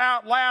here to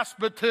outlast,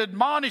 but to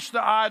admonish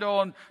the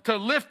idle and to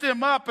lift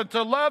them up and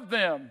to love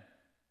them.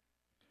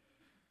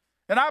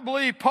 And I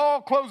believe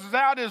Paul closes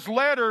out his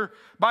letter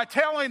by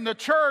telling the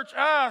church,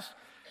 us,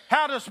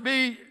 how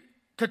to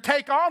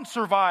take on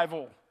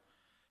survival.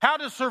 How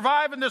to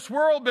survive in this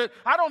world, but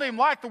I don't even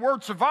like the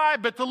word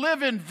survive, but to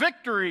live in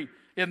victory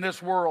in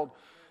this world.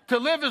 To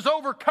live as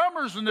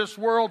overcomers in this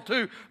world,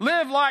 to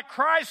live like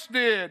Christ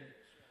did.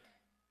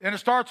 And it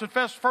starts in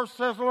 1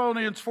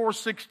 Thessalonians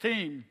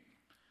 4:16.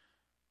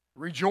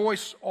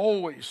 Rejoice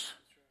always.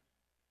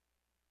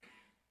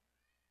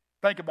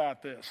 Think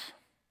about this.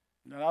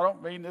 And I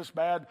don't mean this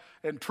bad.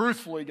 And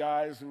truthfully,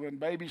 guys, when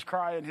babies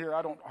cry in here,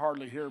 I don't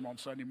hardly hear them on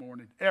Sunday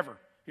morning. Ever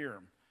hear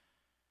them.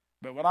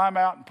 But when I'm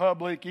out in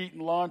public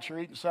eating lunch or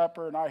eating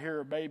supper and I hear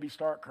a baby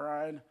start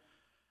crying,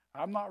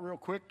 I'm not real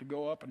quick to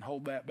go up and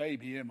hold that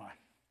baby, am I?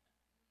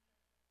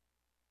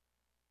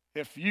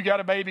 If you got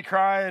a baby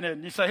crying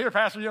and you say, here,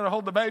 Pastor, you want to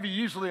hold the baby?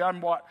 Usually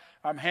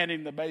I'm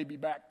handing the baby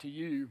back to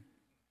you.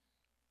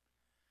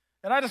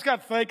 And I just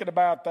got thinking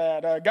about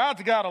that.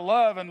 God's a God of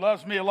love and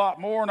loves me a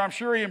lot more, and I'm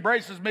sure he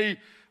embraces me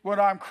when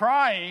I'm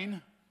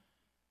crying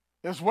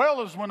as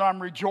well as when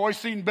I'm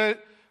rejoicing.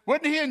 But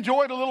wouldn't he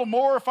enjoy it a little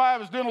more if I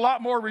was doing a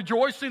lot more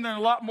rejoicing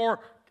and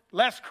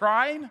less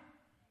crying?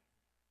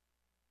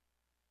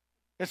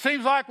 It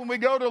seems like when we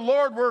go to the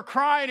Lord, we're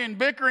crying and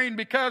bickering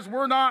because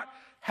we're not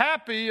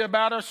happy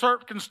about a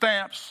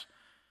circumstance.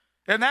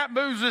 And that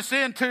moves us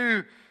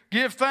into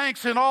give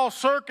thanks in all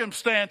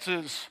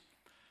circumstances.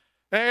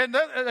 And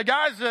the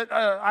guys that,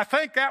 I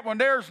think that one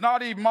there is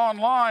not even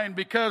online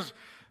because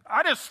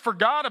I just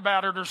forgot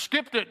about it or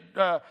skipped it.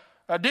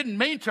 I didn't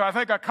mean to. I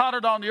think I caught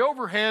it on the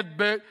overhead.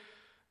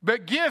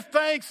 But give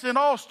thanks in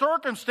all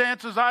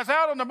circumstances. I was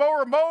out on the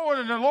mower mowing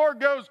and the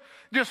Lord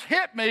just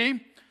hit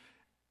me.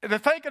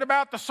 And thinking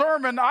about the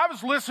sermon, I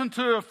was listening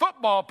to a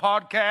football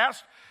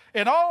podcast.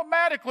 And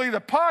automatically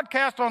the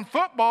podcast on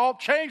football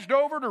changed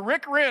over to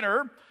Rick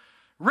Renner.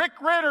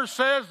 Rick Renner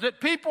says that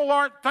people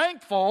aren't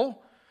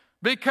thankful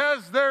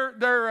because they're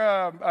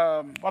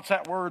what's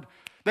that word?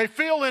 They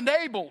feel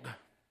enabled.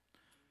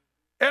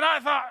 And I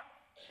thought,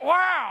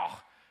 wow.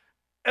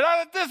 And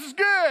I thought, this is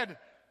good.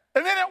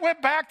 And then it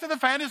went back to the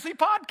fantasy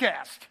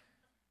podcast.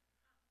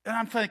 And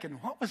I'm thinking,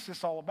 what was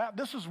this all about?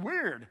 This is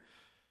weird.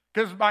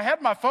 Because I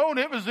had my phone,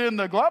 it was in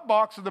the glove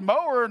box of the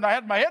mower, and I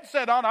had my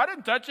headset on. I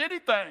didn't touch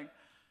anything.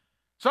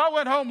 So I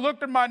went home,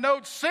 looked at my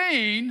notes,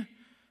 seeing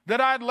that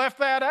I'd left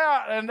that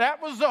out. And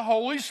that was the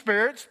Holy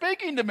Spirit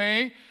speaking to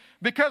me.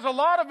 Because a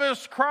lot of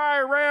us cry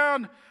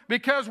around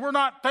because we're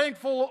not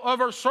thankful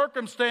of our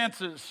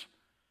circumstances.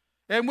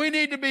 And we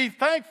need to be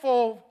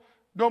thankful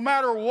no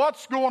matter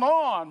what's going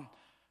on.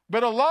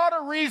 But a lot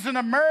of reason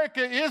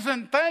America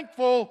isn't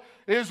thankful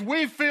is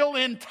we feel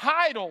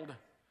entitled.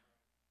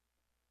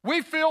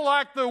 We feel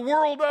like the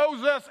world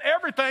owes us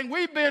everything.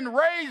 We've been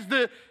raised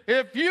that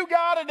if you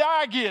got it,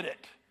 I get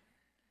it.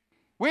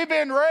 We've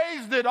been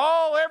raised that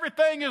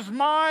everything is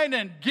mine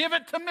and give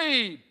it to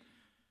me.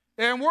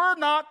 And we're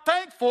not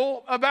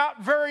thankful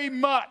about very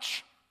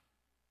much.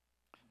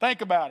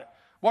 Think about it.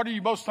 What are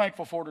you most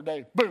thankful for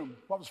today? Boom.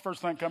 What was the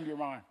first thing that come to your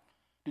mind?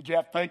 Did you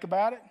have to think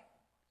about it?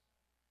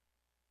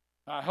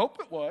 I hope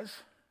it was.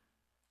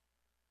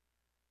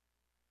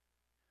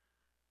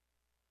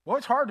 Well,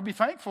 it's hard to be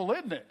thankful,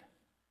 isn't it?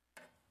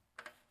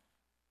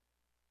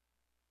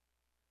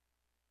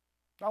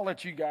 I'll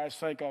let you guys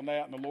think on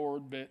that in the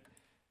Lord, but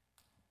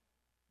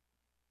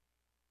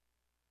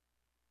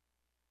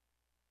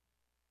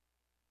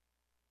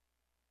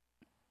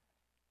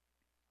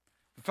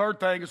the third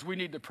thing is we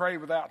need to pray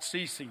without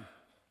ceasing.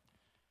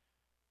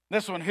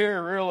 This one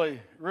here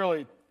really,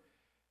 really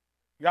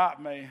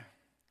got me.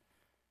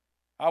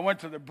 I went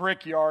to the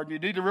Brickyard, and you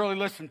need to really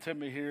listen to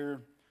me here.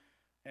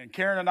 And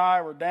Karen and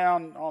I were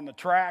down on the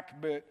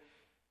track, but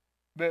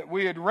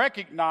we had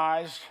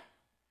recognized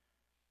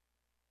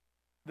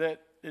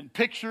that in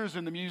pictures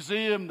in the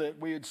museum that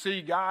we would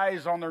see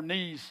guys on their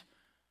knees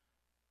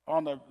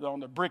on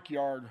the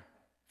Brickyard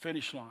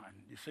finish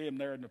line. You see them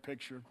there in the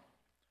picture.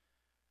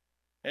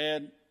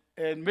 And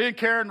me and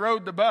Karen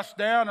rode the bus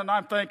down, and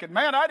I'm thinking,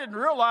 man, I didn't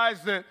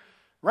realize that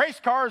race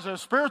cars are a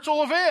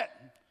spiritual event.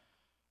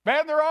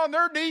 Man, they're on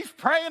their knees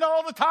praying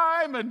all the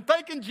time and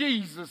thanking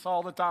Jesus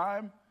all the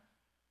time.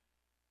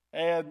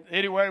 And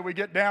anyway, we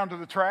get down to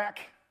the track,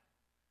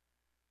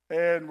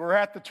 and we're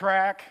at the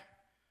track,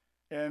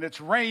 and it's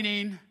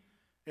raining,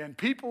 and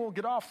people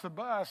get off the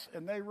bus,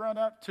 and they run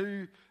up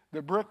to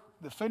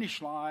the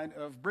finish line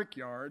of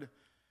Brickyard,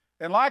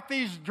 And like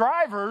these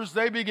drivers,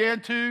 they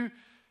began to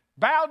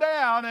bow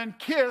down and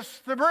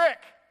kiss the brick.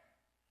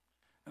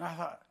 And I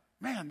thought,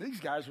 man, these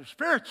guys are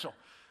spiritual.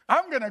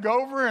 I'm going to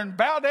go over and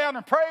bow down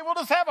and pray. We'll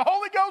just have a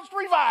Holy Ghost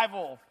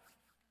revival.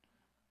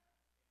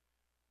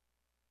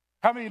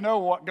 How many know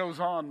what goes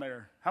on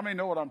there? How many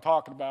know what I'm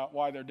talking about,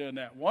 why they're doing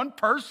that? One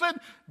person?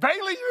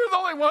 Bailey, you're the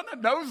only one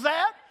that knows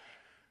that?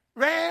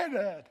 Man.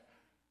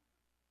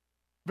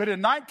 But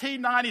in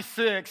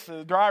 1996,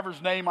 the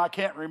driver's name I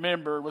can't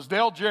remember was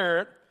Dale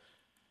Jarrett.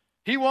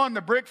 He won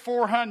the Brick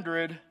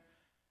 400,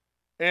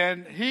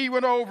 and he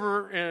went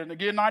over, and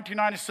again,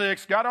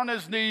 1996, got on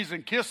his knees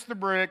and kissed the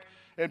brick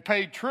and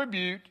paid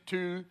tribute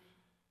to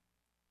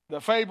the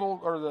fable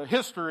or the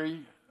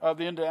history of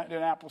the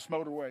Indianapolis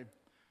Motorway.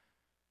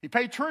 He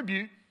paid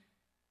tribute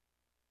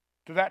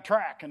to that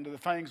track and to the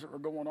things that were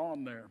going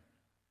on there.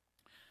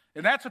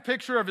 And that's a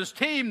picture of his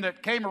team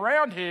that came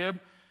around him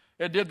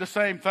and did the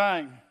same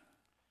thing.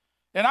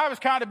 And I was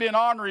kind of being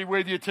ornery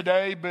with you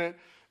today, but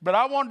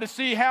I wanted to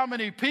see how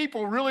many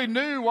people really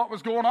knew what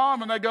was going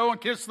on when they go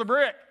and kiss the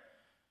brick.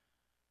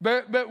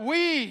 But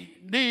we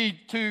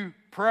need to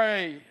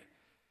pray.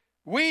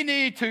 We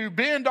need to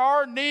bend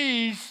our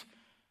knees.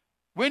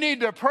 We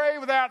need to pray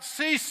without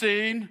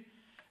ceasing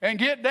and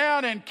get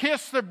down and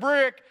kiss the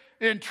brick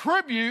in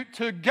tribute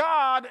to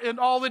God and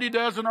all that He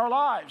does in our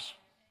lives.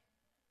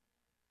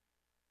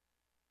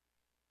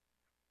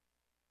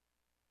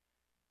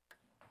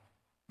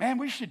 Man,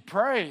 we should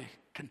pray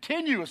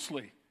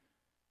continuously,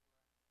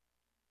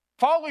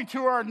 falling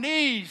to our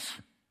knees,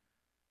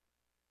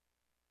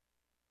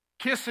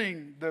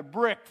 kissing the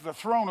brick, the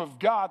throne of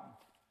God,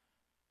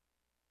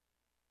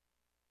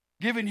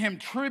 giving Him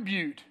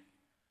tribute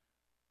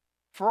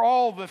for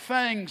all the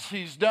things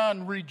He's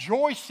done,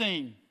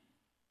 rejoicing,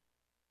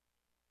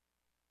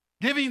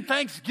 giving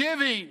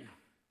thanksgiving.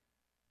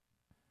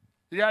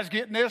 You guys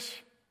getting this?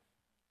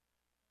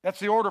 That's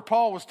the order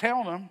Paul was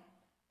telling them.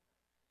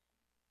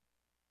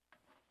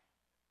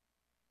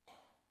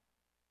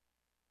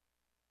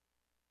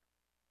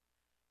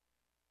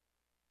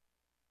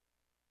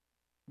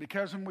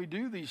 Because when we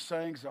do these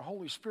things, the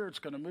Holy Spirit's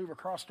going to move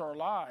across our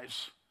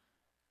lives.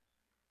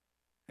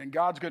 And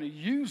God's going to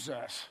use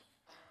us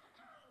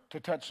to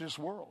touch this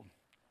world.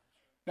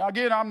 Now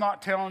again, I'm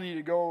not telling you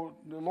to go.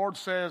 The Lord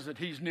says that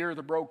He's near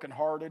the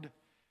brokenhearted.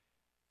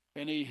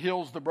 And He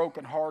heals the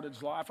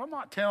brokenhearted's life. I'm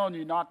not telling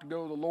you not to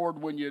go to the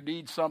Lord when you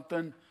need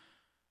something.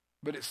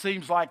 But it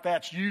seems like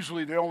that's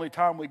usually the only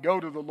time we go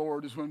to the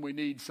Lord is when we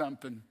need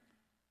something.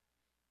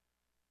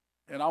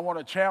 And I want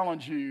to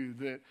challenge you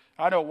that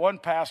I know one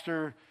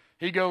pastor,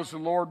 he goes to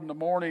the Lord in the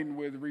morning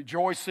with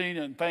rejoicing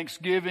and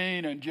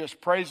thanksgiving and just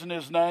praising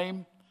His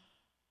name.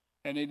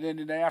 And then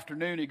in the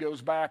afternoon, he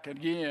goes back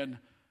again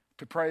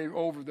to pray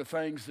over the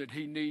things that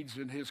he needs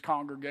in his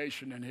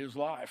congregation and his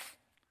life.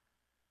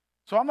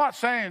 So I'm not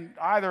saying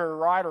either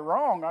right or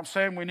wrong. I'm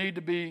saying we need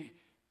to be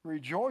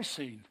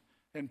rejoicing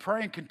and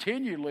praying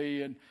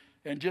continually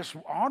and just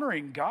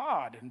honoring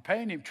God and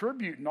paying Him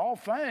tribute in all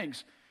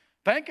things.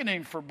 Thanking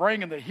Him for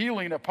bringing the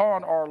healing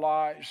upon our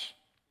lives.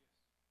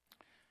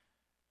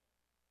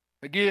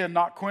 Again,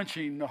 not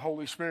quenching the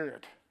Holy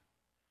Spirit.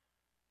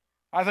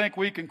 I think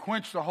we can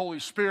quench the Holy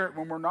Spirit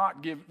when we're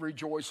not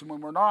rejoicing, when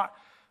we're not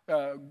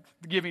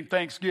giving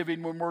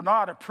thanksgiving, when we're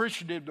not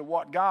appreciative to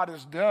what God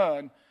has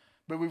done,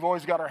 but we've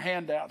always got our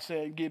hand out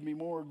saying, give me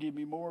more, give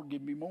me more,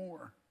 give me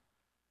more.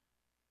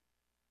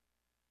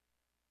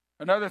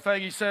 Another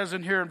thing he says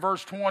in here in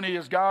verse 20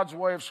 is God's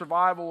way of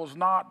survival is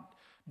not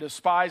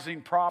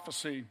despising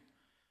prophecy.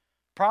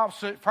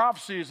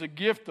 Prophecy is a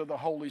gift of the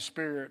Holy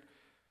Spirit.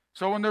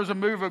 So when there's a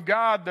move of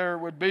God, there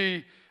would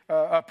be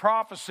a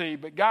prophecy.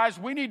 But guys,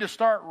 we need to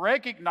start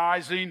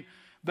recognizing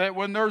that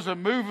when there's a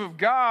move of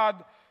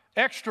God,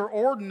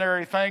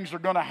 extraordinary things are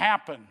going to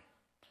happen.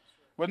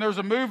 When there's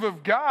a move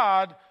of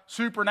God,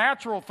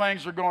 supernatural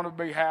things are going to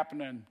be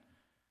happening.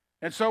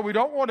 And so we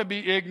don't want to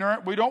be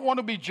ignorant. We don't want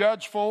to be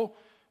judgeful.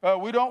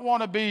 We don't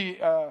want to be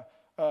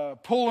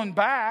pulling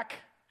back.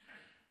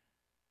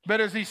 But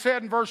as he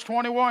said in verse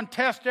 21,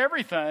 test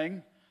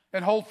everything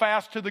and hold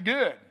fast to the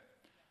good.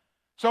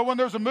 So when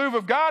there's a move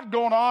of God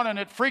going on and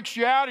it freaks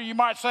you out, or you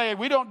might say,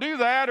 we don't do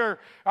that, or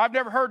I've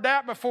never heard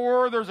that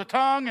before, there's a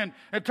tongue and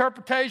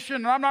interpretation,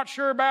 and I'm not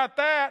sure about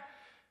that.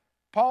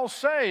 Paul's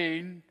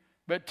saying,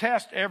 but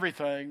test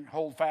everything,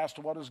 hold fast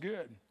to what is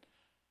good.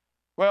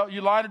 Well, you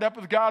line it up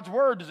with God's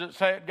Word. Does it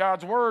say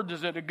God's Word?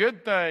 Is it a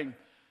good thing?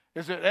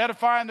 Is it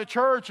edifying the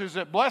church? Is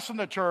it blessing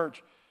the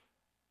church?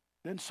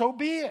 Then so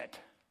be it.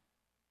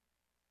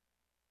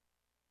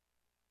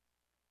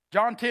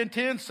 John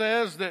 10:10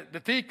 says that the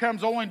thief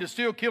comes only to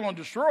steal, kill, and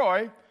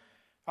destroy.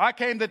 I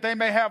came that they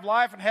may have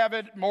life and have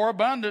it more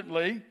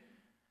abundantly.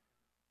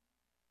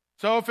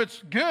 So if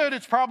it's good,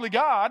 it's probably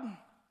God.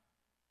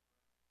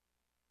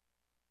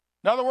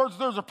 In other words,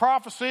 there's a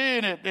prophecy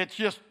and it's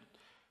just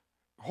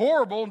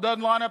horrible and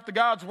doesn't line up to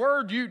God's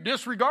Word, you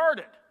disregard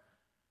it.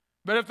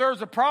 But if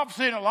there's a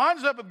prophecy and it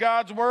lines up with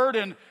God's Word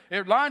and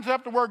it lines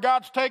up to where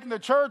God's taking the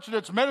church and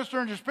it's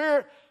ministering to your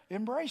spirit,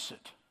 embrace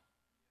it.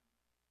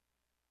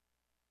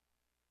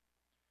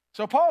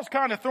 So Paul's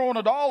kind of throwing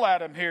it all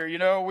at him here. You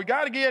know, we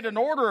got to get an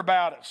order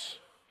about us.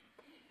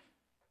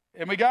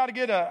 And we got to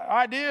get an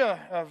idea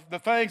of the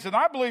things. And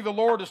I believe the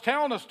Lord is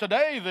telling us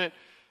today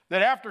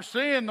that after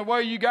seeing the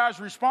way you guys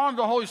respond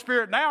to the Holy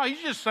Spirit now,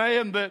 he's just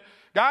saying that,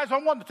 guys, I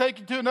want to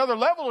take you to another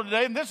level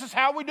today, and this is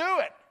how we do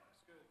it.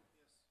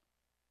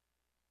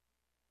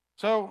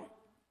 So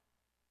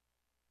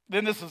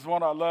then this is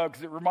one I love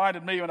because it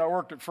reminded me when I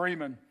worked at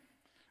Freeman.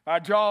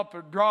 I'd draw up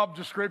a job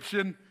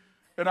description,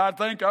 and I'd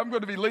think I'm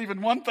going to be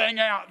leaving one thing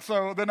out.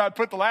 So then I'd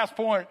put the last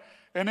point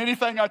in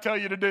anything I tell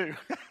you to do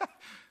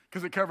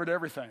because it covered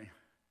everything.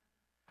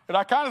 And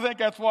I kind of think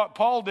that's what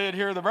Paul did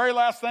here. The very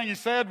last thing he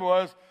said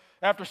was,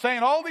 after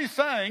saying all these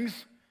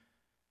things,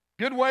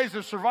 good ways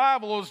of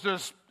survival is to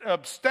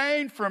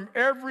abstain from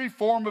every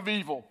form of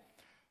evil.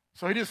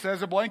 So he just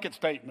says a blanket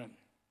statement.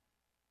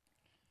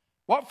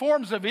 What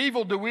forms of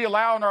evil do we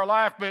allow in our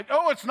life? But,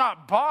 it's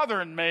not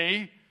bothering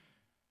me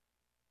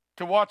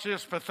to watch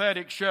this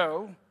pathetic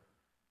show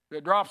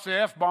that drops the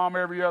F-bomb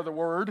every other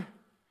word.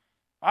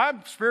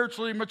 I'm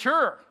spiritually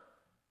mature.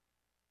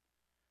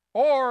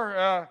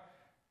 Or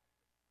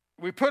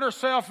we put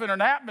ourselves in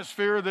an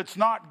atmosphere that's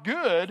not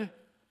good.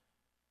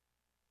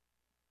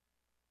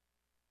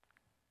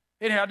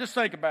 Anyhow, just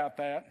think about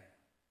that.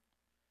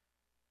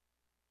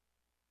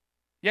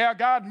 Yeah,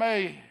 God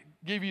may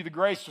give you the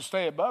grace to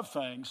stay above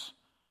things,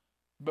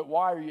 but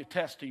why are you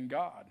testing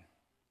God?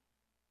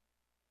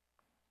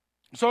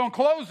 So in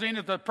closing,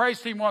 if the praise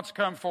team wants to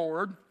come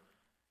forward,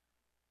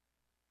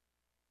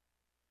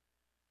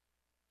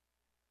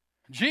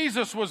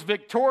 Jesus was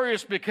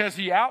victorious because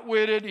he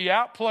outwitted, he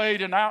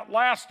outplayed, and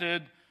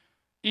outlasted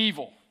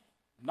evil,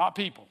 not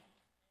people.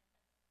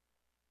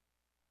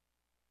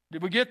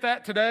 Did we get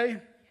that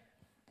today?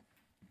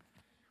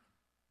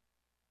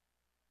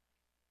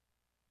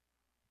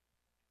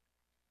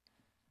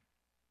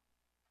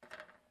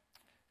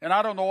 And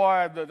I don't know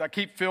why I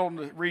keep feeling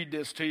to read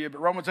this to you,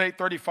 but Romans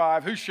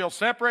 8:35, who shall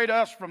separate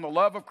us from the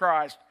love of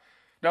Christ?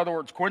 In other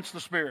words, quench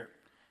the Spirit.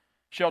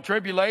 Shall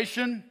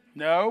tribulation?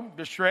 No.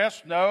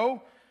 Distress?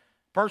 No.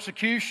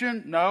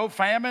 Persecution? No.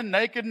 Famine,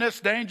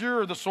 nakedness,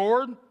 danger, or the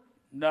sword?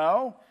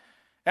 No.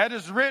 As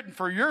is written,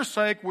 for your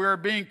sake we are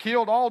being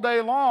killed all day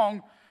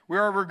long. We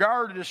are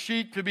regarded as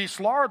sheep to be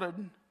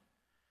slaughtered.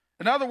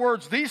 In other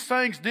words, these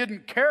things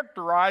didn't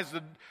characterize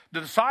the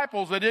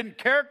disciples. They didn't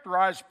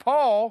characterize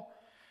Paul.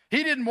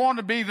 He didn't want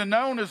to be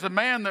known as a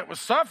man that was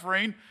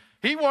suffering.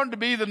 He wanted to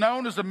be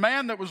known as a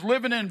man that was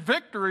living in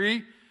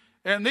victory.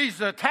 And these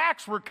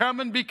attacks were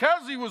coming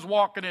because he was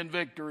walking in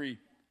victory.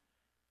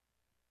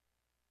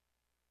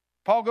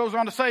 Paul goes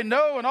on to say,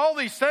 no, in all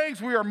these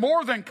things we are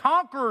more than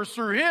conquerors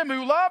through him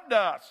who loved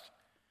us.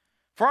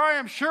 For I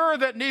am sure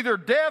that neither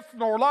death,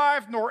 nor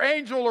life, nor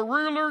angel or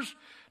rulers,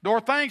 nor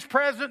things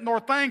present, nor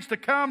things to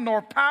come,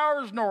 nor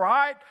powers, nor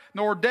height,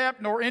 nor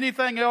depth, nor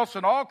anything else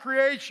in all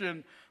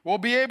creation will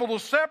be able to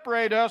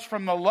separate us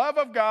from the love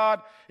of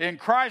God in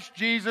Christ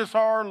Jesus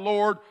our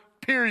Lord,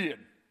 period.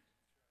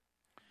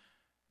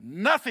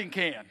 Nothing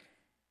can.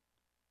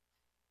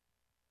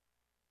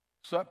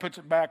 So that puts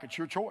it back at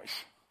your choice.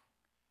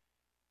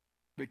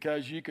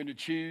 Because you can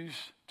choose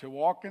to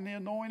walk in the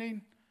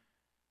anointing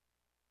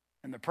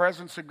and the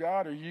presence of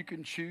God, or you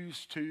can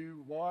choose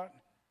to what?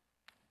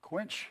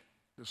 Quench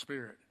the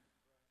Spirit.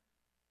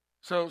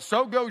 So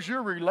goes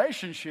your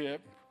relationship.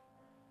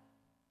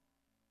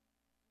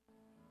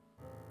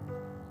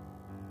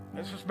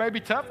 This is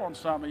maybe tough on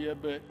some of you,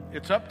 but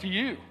it's up to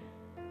you.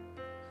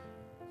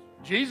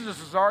 Jesus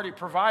has already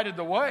provided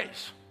the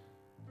ways.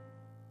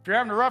 If you're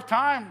having a rough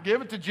time,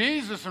 give it to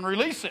Jesus and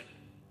release it.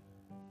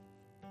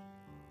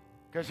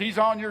 Because he's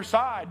on your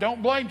side.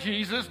 Don't blame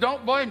Jesus.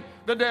 Don't blame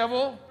the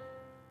devil.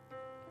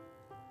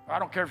 I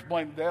don't care if you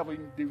blame the devil. You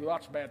can do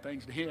lots of bad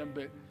things to him.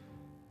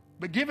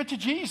 But give it to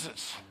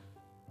Jesus.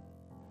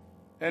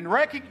 And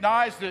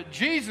recognize that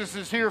Jesus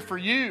is here for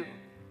you.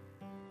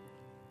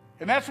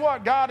 And that's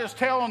what God is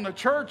telling the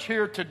church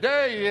here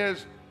today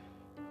is,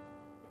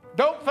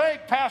 don't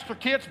think Pastor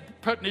Kit's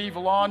putting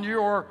evil on you,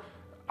 or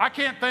I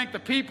can't think the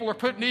people are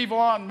putting evil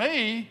on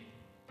me.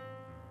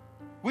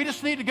 We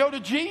just need to go to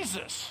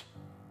Jesus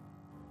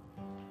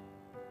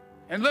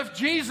and lift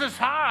Jesus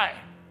high.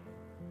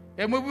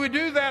 And when we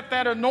do that,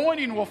 that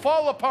anointing will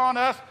fall upon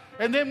us,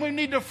 and then we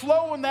need to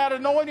flow in that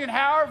anointing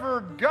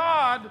however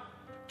God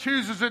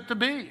chooses it to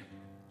be.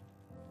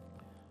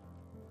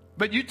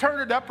 But you turn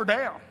it up or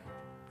down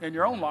in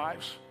your own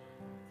lives.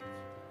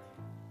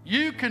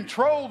 You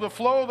control the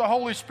flow of the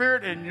Holy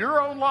Spirit in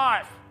your own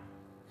life.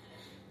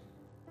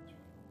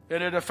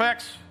 And it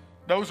affects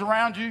those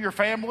around you, your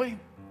family,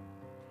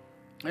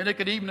 and it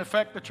could even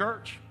affect the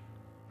church.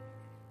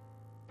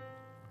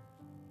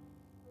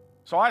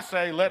 So I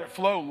say, let it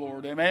flow,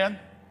 Lord. Amen?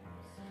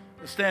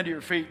 Let's stand to your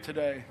feet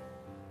today.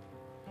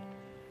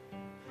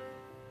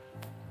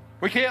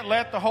 We can't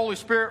let the Holy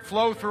Spirit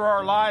flow through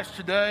our lives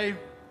today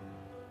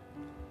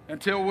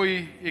until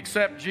we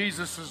accept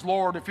Jesus as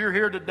Lord. If you're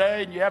here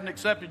today and you haven't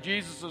accepted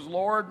Jesus as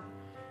Lord,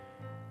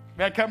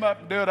 man, come up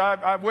and do it.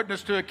 I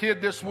witnessed to a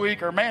kid this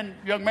week, or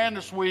young man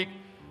this week,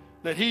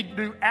 that he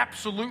knew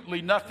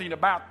absolutely nothing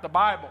about the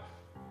Bible.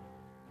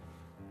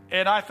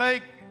 And I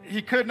think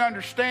he couldn't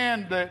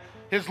understand that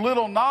his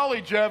little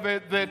knowledge of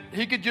it, that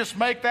he could just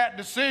make that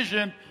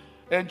decision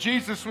and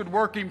Jesus would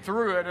work him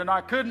through it. And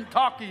I couldn't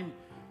talk him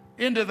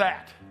into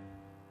that.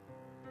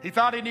 He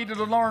thought he needed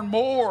to learn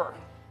more.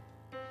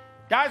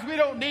 Guys, we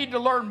don't need to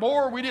learn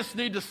more. We just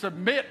need to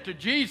submit to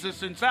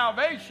Jesus in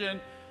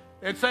salvation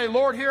and say,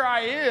 Lord, here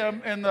I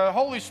am, and the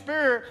Holy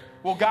Spirit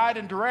will guide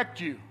and direct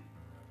you.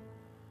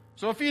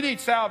 So if you need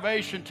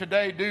salvation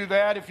today, do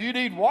that. If you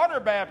need water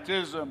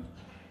baptism,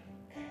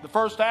 the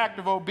first act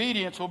of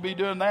obedience, we'll be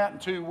doing that in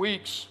 2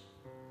 weeks.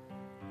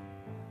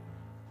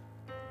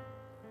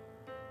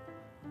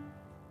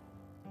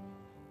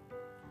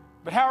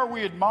 But how are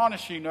we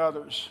admonishing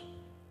others?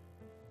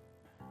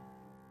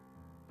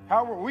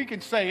 We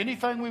can say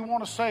anything we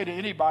want to say to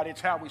anybody,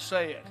 it's how we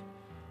say it.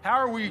 How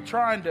are we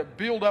trying to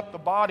build up the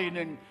body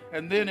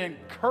and then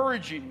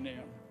encouraging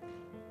them?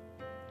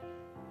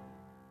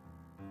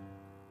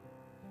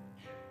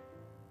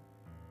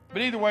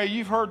 But either way,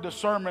 you've heard the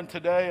sermon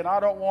today, and I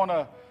don't want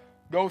to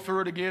go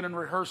through it again and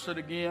rehearse it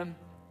again.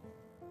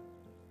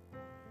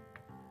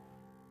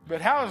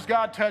 But how has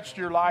God touched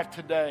your life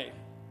today?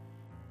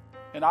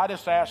 And I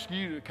just ask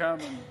you to come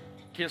and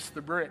kiss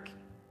the brick.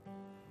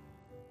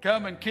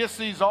 Come and kiss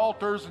these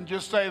altars and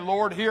just say,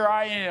 Lord, here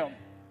I am.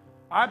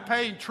 I'm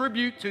paying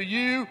tribute to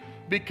you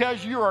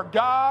because you are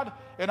God,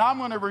 and I'm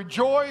going to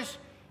rejoice.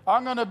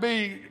 I'm going to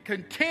be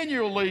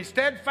continually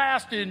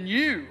steadfast in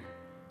you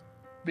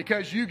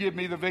because you give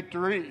me the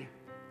victory.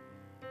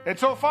 And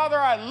so, Father,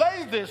 I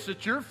lay this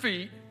at your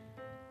feet,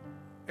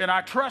 and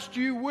I trust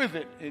you with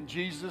it in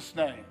Jesus'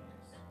 name.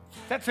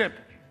 That's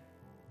simple.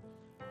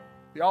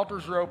 The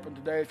altars are open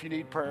today. If you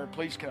need prayer,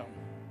 please come.